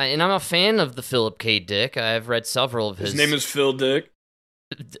 And I'm a fan of the Philip K. Dick. I've read several of his. His name is Phil Dick?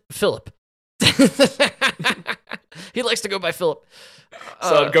 Philip. He likes to go by Philip.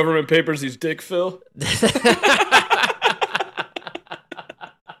 So government papers, he's Dick Phil.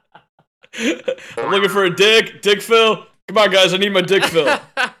 I'm looking for a Dick Phil. Come on, guys, I need my Dick Phil.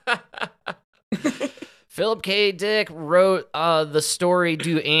 Philip K. Dick wrote the story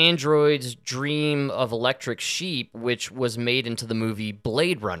Do Androids Dream of Electric Sheep, which was made into the movie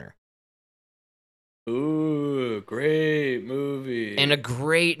Blade Runner. Ooh, great movie. And a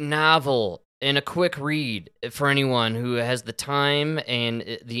great novel. in a quick read for anyone who has the time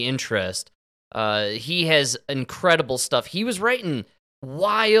and the interest. He has incredible stuff. He was writing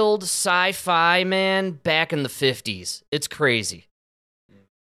wild sci-fi, man, back in the 50s. It's crazy.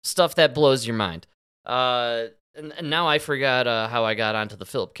 Stuff that blows your mind. And now I forgot how I got onto the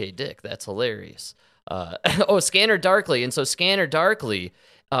Philip K. Dick. That's hilarious. Scanner Darkly. And so Scanner Darkly,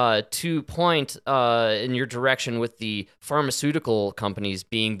 to point in your direction with the pharmaceutical companies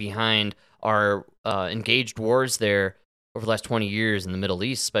being behind our engaged wars there over the last 20 years in the Middle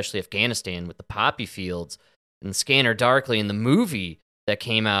East, especially Afghanistan with the poppy fields, and Scanner Darkly in the movie that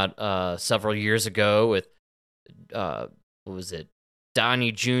came out several years ago with, what was it,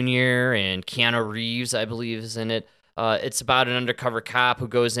 Donnie Jr. and Keanu Reeves, I believe, is in it. It's about an undercover cop who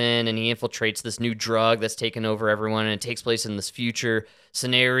goes in and he infiltrates this new drug that's taken over everyone, and it takes place in this future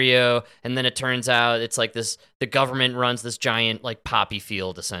scenario. And then it turns out it's like this: the government runs this giant like poppy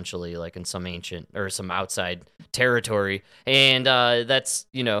field, essentially, like in some ancient or some outside territory. And that's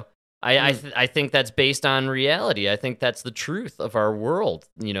I think that's based on reality. I think that's the truth of our world.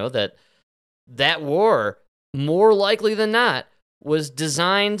 That war, more likely than not, was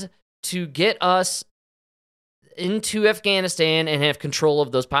designed to get us into Afghanistan and have control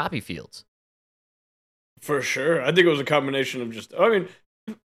of those poppy fields. For sure. I think it was a combination of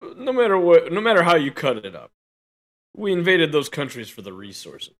no matter how you cut it up, we invaded those countries for the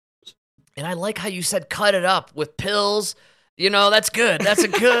resources. And I like how you said cut it up with pills. That's good. That's a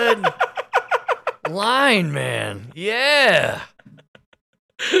good line, man. Yeah.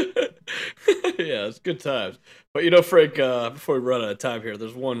 Yeah, it's good times. But Frank, before we run out of time here,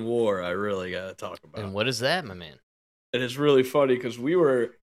 there's one war I really got to talk about. And what is that, my man? And it's really funny because we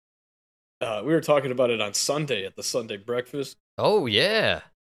were talking about it on Sunday at the Sunday breakfast. Oh, yeah.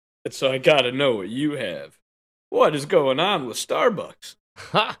 And so I got to know what you have. What is going on with Starbucks?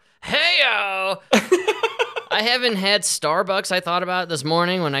 Ha! Hey-o! I haven't had Starbucks. I thought about it this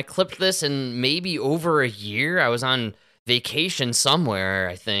morning when I clipped this in maybe over a year. I was on vacation somewhere,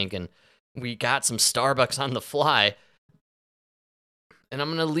 I think, and we got some Starbucks on the fly. And I'm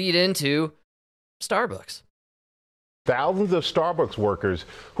going to lead into Starbucks. Thousands of Starbucks workers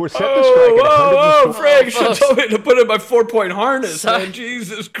who are set to strike at 100%. Frank, you should told me to put in my 4-point harness, man.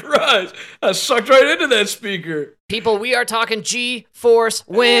 Jesus Christ. I sucked right into that speaker. People, we are talking G-Force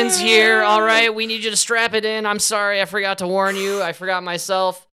winds here, all right? We need you to strap it in. I'm sorry, I forgot to warn you. I forgot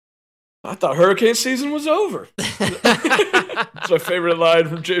myself. I thought hurricane season was over. That's my favorite line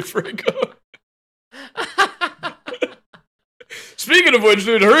from Jay Franco. Speaking of which,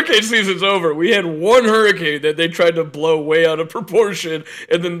 dude, hurricane season's over. We had one hurricane that they tried to blow way out of proportion,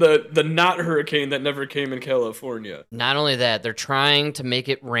 and then the not hurricane that never came in California. Not only that, they're trying to make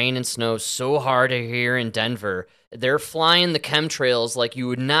it rain and snow so hard here in Denver. They're flying the chemtrails like you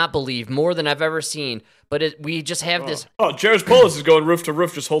would not believe, more than I've ever seen. But we just have this... Oh, Jared Polis is going roof to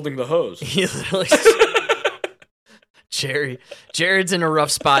roof just holding the hose. He literally... Jared's in a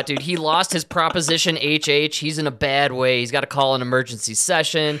rough spot, dude. He lost his Proposition HH. He's in a bad way. He's got to call an emergency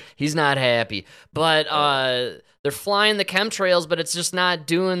session. He's not happy. But they're flying the chemtrails, but it's just not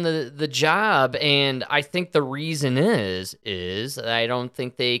doing the job. And I think the reason is I don't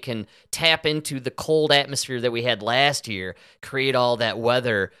think they can tap into the cold atmosphere that we had last year, create all that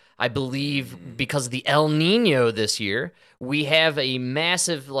weather. I believe because of the El Nino this year, we have a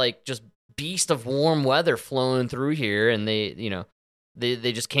massive, just beast of warm weather flowing through here, and they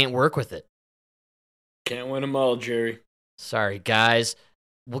just can't work with it. Can't win them all, Jerry. Sorry, guys.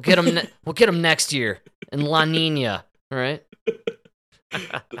 We'll get them. We'll get them next year in La Nina. All right.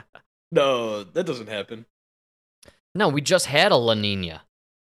 No, that doesn't happen. No, we just had a La Nina.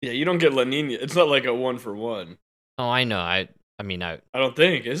 Yeah, you don't get La Nina. It's not like a 1-for-1. Oh, I know. I don't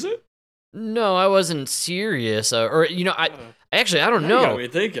think, is it? No, I wasn't serious. Actually, I don't know. You got me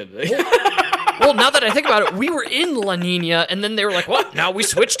thinking. Well, now that I think about it, we were in La Nina, and then they were like, "What? Now we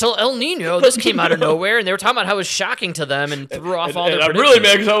switched to El Nino." This came out of nowhere, and they were talking about how it was shocking to them and threw off all their predictions. I'm really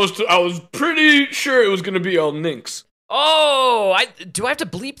mad because I was pretty sure it was going to be El Ninx. Oh, do I have to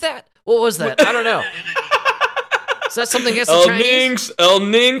bleep that? What was that? I don't know. Is that something against the Chinese? El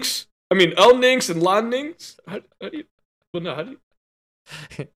Ninx. I mean, El Ninx and La Ninx. How do you? Well, no, how do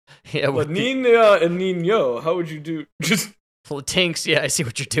you? Yeah, La Nina and Nino. How would you do? Just Tinks. Yeah, I see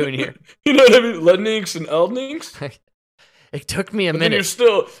what you're doing here. You know what I mean? La Ninx and El Ninx. It took me a minute.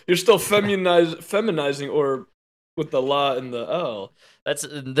 Then you're still feminizing or with the La and the L.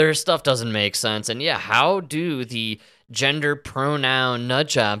 Their stuff doesn't make sense. And yeah, how do the gender pronoun nut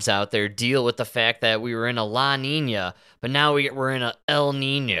jobs out there deal with the fact that we were in a La Nina, but now we're in a El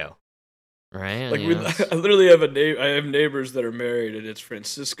Nino? right? Like You know, I literally have I have neighbors that are married, and it's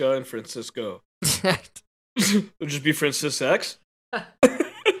Francisca and Francisco. It'll just be Francis X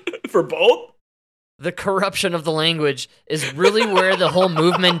for both. the corruption of the language is really where the whole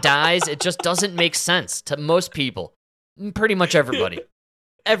movement dies. It just doesn't make sense to most people. Pretty much everybody.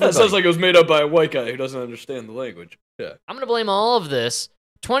 That sounds like it was made up by a white guy who doesn't understand the language. Yeah. I'm going to blame all of this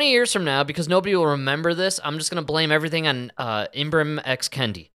 20 years from now because nobody will remember this. I'm just going to blame everything on Ibram X.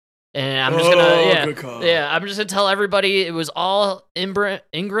 Kendi. And I'm just good call. I'm just going to tell everybody it was all Ingram.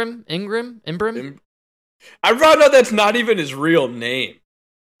 I found out that's not even his real name.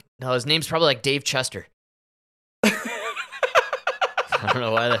 No, his name's probably like Dave Chester. I don't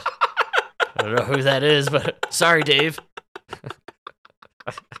know why that. I don't know who that is, but sorry, Dave.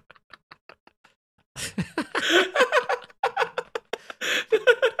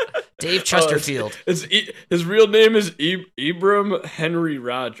 Dave Chesterfield. His real name is Ibram Henry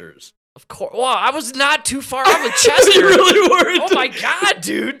Rogers. Of course. Wow, I was not too far off with Chester. You really weren't. Oh my god,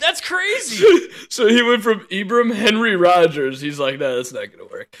 dude, that's crazy. So he went from Ibram Henry Rogers. He's like, no, that's not gonna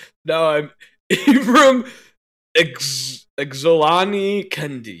work. Now I'm Ibram Exolani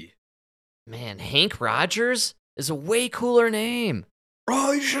Kendi. Man, Hank Rogers is a way cooler name.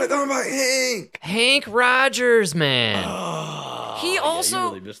 Oh, you should have gone by Hank. Hank Rogers, man. He also you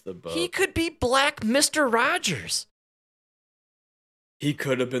really missed the boat. he could be Black Mr. Rogers. He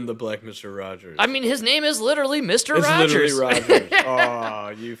could have been the Black Mr. Rogers. I mean, his name is literally Mr. It's Rogers. literally Rogers. Oh,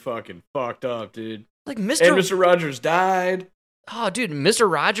 you fucking fucked up, dude. Like And Mr. Rogers died. Oh, dude, Mr.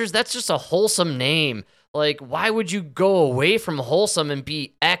 Rogers, that's just a wholesome name. Like, why would you go away from wholesome and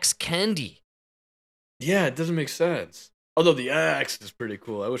be X Kendi? Yeah, it doesn't make sense. Although the X is pretty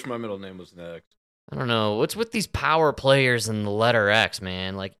cool. I wish my middle name was an X. I don't know. What's with these power players and the letter X,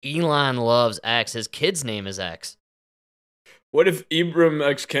 man? Like, Elon loves X. His kid's name is X. What if Ibram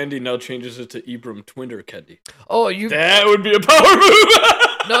X Kendi now changes it to Ibram Twinder Kendi? Oh, you... That would be a power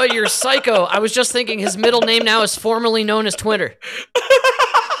move! No, you're psycho. I was just thinking his middle name now is formerly known as Twitter.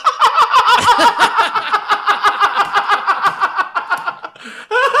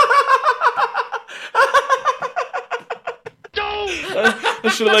 I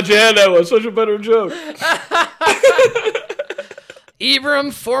should have let you have that one. Such a better joke.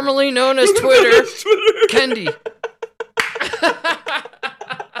 Ibram, formerly known as Twitter, Kendi.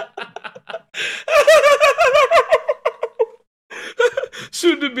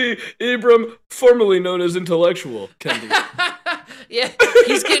 Soon to be Ibram, formerly known as Intellectual Kendi. Yeah,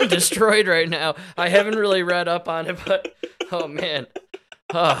 he's getting destroyed right now. I haven't really read up on it, but oh man.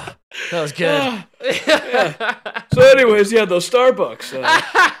 Oh, that was good. Yeah. So anyways, yeah, those Starbucks.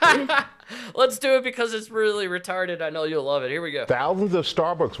 Let's do it because it's really retarded. I know you'll love it. Here we go. Thousands of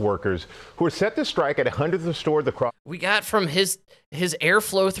Starbucks workers who are set to strike at hundreds of stores across. We got from his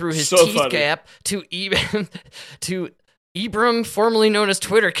airflow through his So teeth funny. gap to Ibram, formerly known as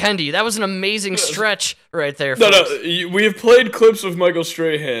Twitter Kendi. That was an amazing stretch right there. No, folks. we have played clips of Michael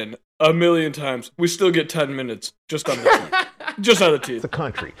Strahan a million times. We still get 10 minutes just on the teeth. Just on the teeth. The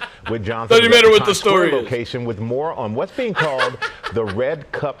country with Johnson. Doesn't matter what the Times Square story is. location with more on what's being called the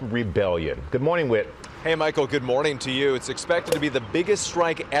Red Cup Rebellion. Good morning, Whit. Hey, Michael, good morning to you. It's expected to be the biggest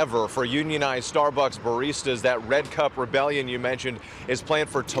strike ever for unionized Starbucks baristas. That Red Cup Rebellion you mentioned is planned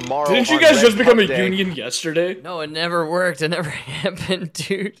for tomorrow. Didn't you on guys Red just become Cup a Day. union yesterday? No, it never worked. It never happened,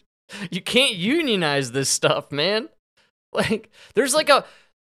 dude. You can't unionize this stuff, man. Like, there's like a...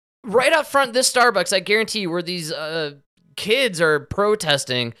 Right up front, this Starbucks, I guarantee you, where these kids are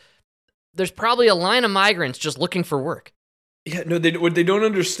protesting, there's probably a line of migrants just looking for work. Yeah, no, what they don't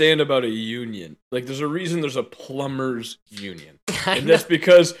understand about a union, like there's a reason there's a plumbers union. And that's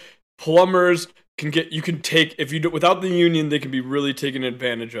because plumbers without the union, they can be really taken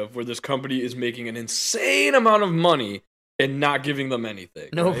advantage of, where this company is making an insane amount of money and not giving them anything.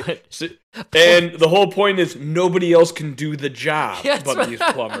 No, right? And the whole point is nobody else can do the job Yes. but these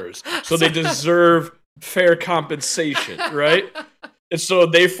plumbers. So they deserve fair compensation, right? And so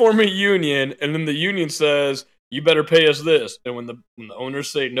they form a union, and then the union says, you better pay us this. And when the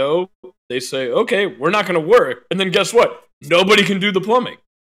owners say no, they say, okay, we're not going to work. And then guess what? Nobody can do the plumbing.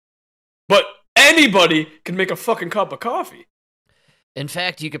 But anybody can make a fucking cup of coffee. In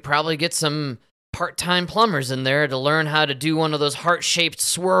fact, you could probably get some part-time plumbers in there to learn how to do one of those heart-shaped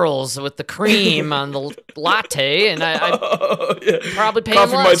swirls with the cream on the latte, and I probably pay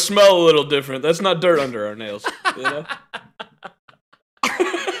Coffee them might less. smell a little different. That's not dirt under our nails. You know?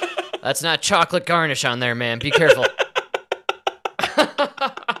 That's not chocolate garnish on there, man. Be careful.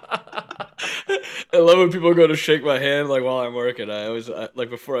 I love when people go to shake my hand like while I'm working. Like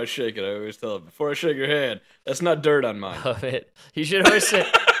before I shake it, I always tell them, before I shake your hand, that's not dirt on mine. Love it. You should always say,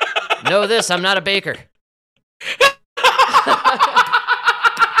 Know this, I'm not a baker.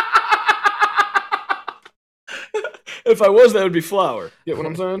 If I was, that would be flour. Get what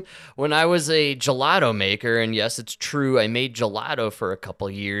I'm saying? When I was a gelato maker, and yes, it's true, I made gelato for a couple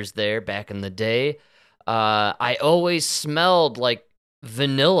years there back in the day. I always smelled like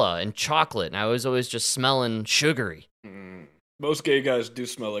vanilla and chocolate, and I was always just smelling sugary. Most gay guys do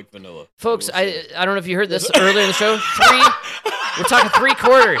smell like vanilla. Folks, I don't know if you heard this earlier in the show. We're talking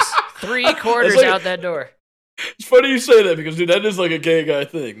 3/4. 3/4 like, out that door. It's funny you say that because, dude, that is like a gay guy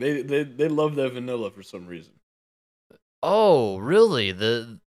thing. They love that vanilla for some reason. Oh, really?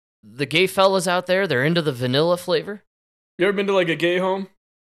 The gay fellas out there, they're into the vanilla flavor? You ever been to like a gay home?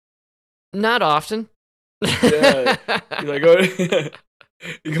 Not often. Yeah.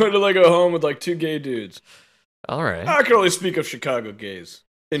 You go to like a home with like two gay dudes. All right. I can only speak of Chicago gays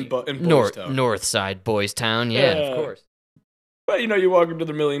in Boys Town. North Side Boys Town, yeah, of course. But you walk into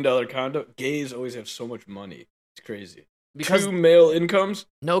the $1 million condo. Gays always have so much money. It's crazy. Because 2 male incomes.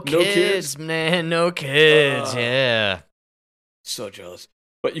 No kids, man. No kids. Yeah. So jealous.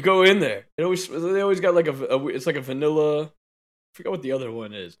 But you go in there. They always got like it's like a vanilla. I forgot what the other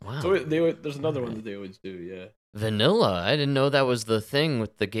one is. Wow. So there's another one that they always do. Yeah. Vanilla. I didn't know that was the thing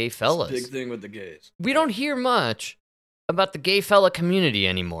with the gay fellas. It's a big thing with the gays. We don't hear much about the gay fella community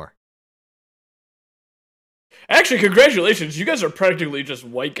anymore. Actually, congratulations. You guys are practically just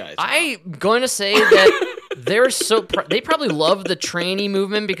white guys. I'm going to say that they probably love the tranny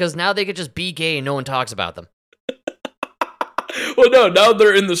movement because now they could just be gay and no one talks about them. Well, no, now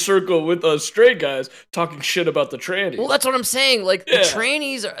they're in the circle with us straight guys talking shit about the trannies. Well, that's what I'm saying. Like, the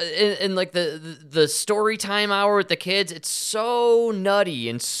trannies are in like the story time hour with the kids, it's so nutty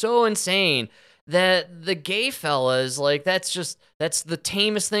and so insane that the gay fellas, like, that's the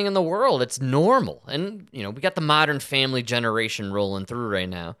tamest thing in the world. It's normal. And, we got the modern family generation rolling through right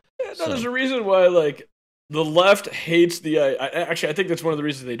now. Yeah, no, there's a reason why, like, the left hates actually, I think that's one of the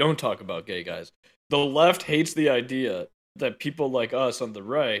reasons they don't talk about gay guys. The left hates the idea that people like us on the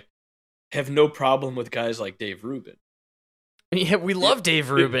right have no problem with guys like Dave Rubin. Yeah, we love Dave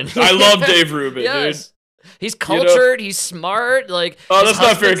Rubin. I love Dave Rubin, yes. dude. He's cultured, he's smart, like... Oh, that's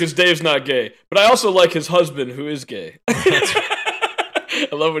not fair because Dave's not gay. But I also like his husband, who is gay. I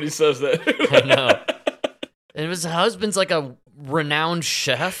love when he says that. I know. And his husband's like a renowned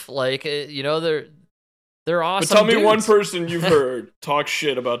chef. Like, they're awesome. But tell me dudes. one person you've heard talk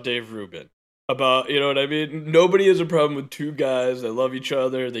shit about Dave Rubin. About, you know what I mean? Nobody has a problem with two guys that love each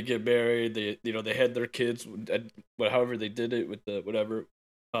other. They get married. They had their kids, however they did it with the whatever.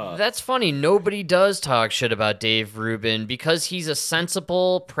 That's funny. Nobody does talk shit about Dave Rubin because he's a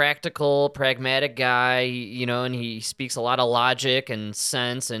sensible, practical, pragmatic guy, and he speaks a lot of logic and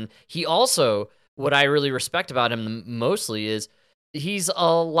sense. And he also, what I really respect about him mostly is he's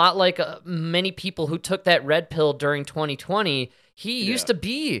a lot like many people who took that red pill during 2020. He used to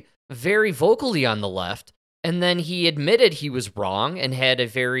be very vocally on the left, and then he admitted he was wrong and had a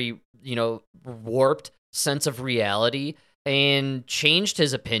very, warped sense of reality and changed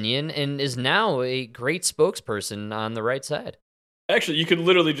his opinion and is now a great spokesperson on the right side. Actually, you could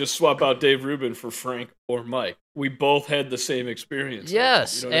literally just swap out Dave Rubin for Frank or Mike. We both had the same experience.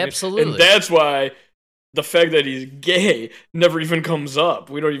 Yes, absolutely. And that's why the fact that he's gay never even comes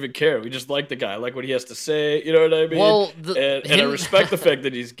up. We don't even care. We just like the guy. I like what he has to say. You know what I mean? Well, and I respect the fact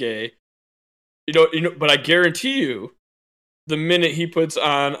that he's gay. But I guarantee you, the minute he puts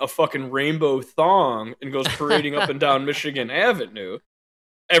on a fucking rainbow thong and goes parading up and down Michigan Avenue,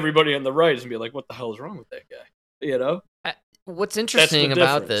 everybody on the right is gonna be like, "What the hell is wrong with that guy?" What's interesting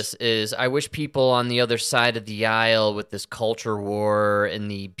about this is I wish people on the other side of the aisle with this culture war and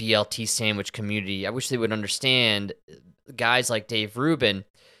the BLT sandwich community, I wish they would understand guys like Dave Rubin.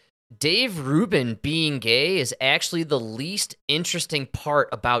 Dave Rubin being gay is actually the least interesting part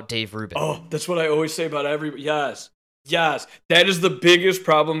about Dave Rubin. Oh, that's what I always say about everybody. Yes. That is the biggest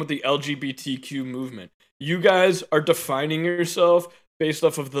problem with the LGBTQ movement. You guys are defining yourself based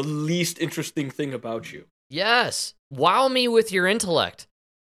off of the least interesting thing about you. Yes. Wow me with your intellect.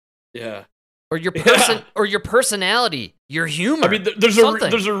 Yeah. Or your or your personality, your humor. I mean, there's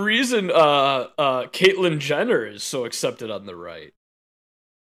a reason Caitlyn Jenner is so accepted on the right.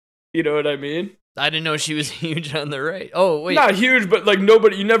 You know what I mean? I didn't know she was huge on the right. Oh, wait. Not huge, but like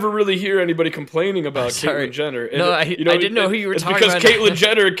nobody, you never really hear anybody complaining about Caitlyn Jenner. And no, I didn't know who you were talking about. It's because Caitlyn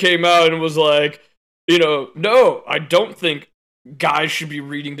Jenner came out and was like, no, I don't think guys should be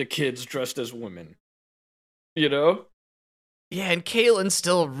reading to kids dressed as women. Yeah, and Caitlyn's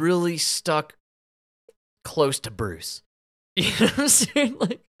still really stuck close to Bruce. You know what I'm saying?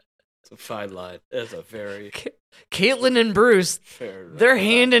 Like, a fine line. That's a very Caitlyn and Bruce, fair. they're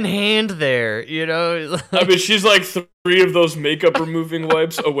hand in hand there, you know? I mean, she's like 3 of those makeup removing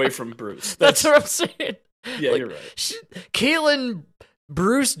wipes away from Bruce. That's what I'm saying. Yeah, Like, you're right. Caitlyn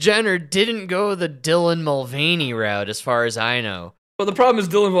Bruce Jenner didn't go the Dylan Mulvaney route, as far as I know. But the problem is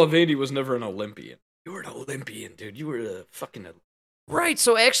Dylan Mulvaney was never an Olympian. You were an Olympian, dude. You were a fucking... Right,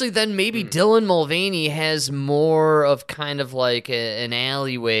 so actually then maybe Dylan Mulvaney has more of kind of like an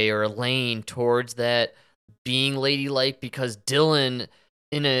alleyway or a lane towards that being ladylike, because Dylan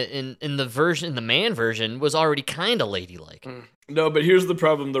in the man version was already kind of ladylike. No, but here's the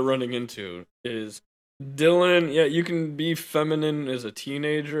problem they're running into is Dylan, yeah, you can be feminine as a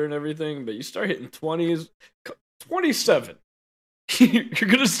teenager and everything, but you start hitting 20s, 27, you're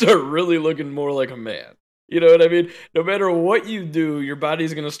going to start really looking more like a man. You know what I mean? No matter what you do, your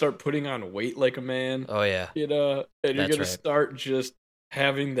body's going to start putting on weight like a man. Oh, yeah. You know? And you're That's going to right. start just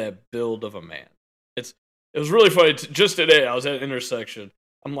having that build of a man. It was really funny. Just today, I was at an intersection.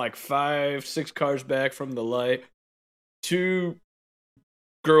 I'm like 5-6 cars back from the light. 2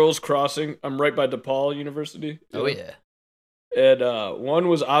 girls crossing. I'm right by DePaul University. Oh, yeah. And one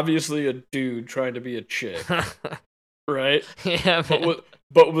was obviously a dude trying to be a chick. Right? Yeah, man.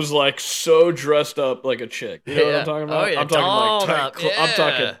 But was like so dressed up like a chick. You know what I'm talking about? Oh, yeah. I'm talking like Dolled tight. up, I'm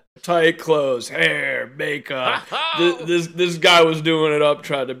talking yeah. tight clothes, hair, makeup. This guy was doing it up,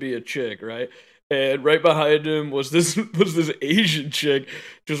 trying to be a chick, right? And right behind him was this Asian chick,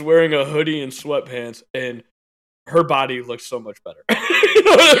 just wearing a hoodie and sweatpants, and her body looked so much better. You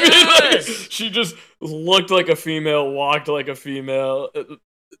know what I mean? Like, she just looked like a female, walked like a female.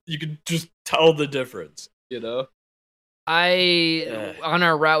 You could just tell the difference. You know. On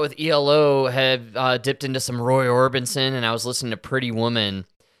our route with ELO, have dipped into some Roy Orbison, and I was listening to Pretty Woman,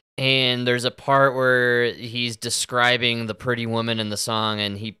 and there's a part where he's describing the pretty woman in the song,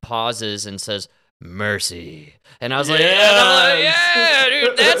 and he pauses and says, "Mercy." And I was like, yeah,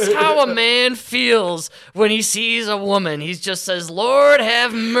 dude, that's how a man feels when he sees a woman. He just says, "Lord,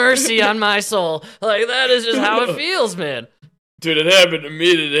 have mercy on my soul." Like, that is just how it feels, man. Dude, it happened to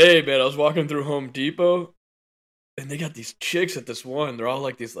me today, man. I was walking through Home Depot, and they got these chicks at this one. They're all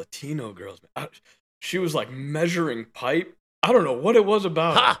like these Latino girls. She was like measuring pipe. I don't know what it was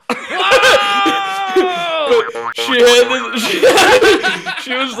about.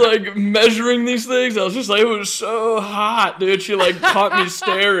 She was like measuring these things. I was just like, it was so hot, dude. She like caught me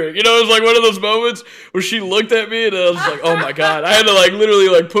staring. You know, it was like one of those moments where she looked at me and I was like, oh my God. I had to like literally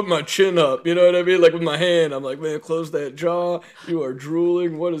like put my chin up. You know what I mean? Like with my hand. I'm like, man, close that jaw. You are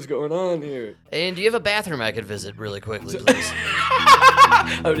drooling. What is going on here? And do you have a bathroom I could visit really quickly, please?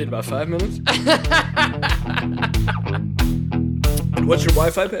 I would need about 5 minutes. What's your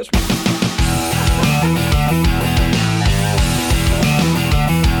Wi-Fi password?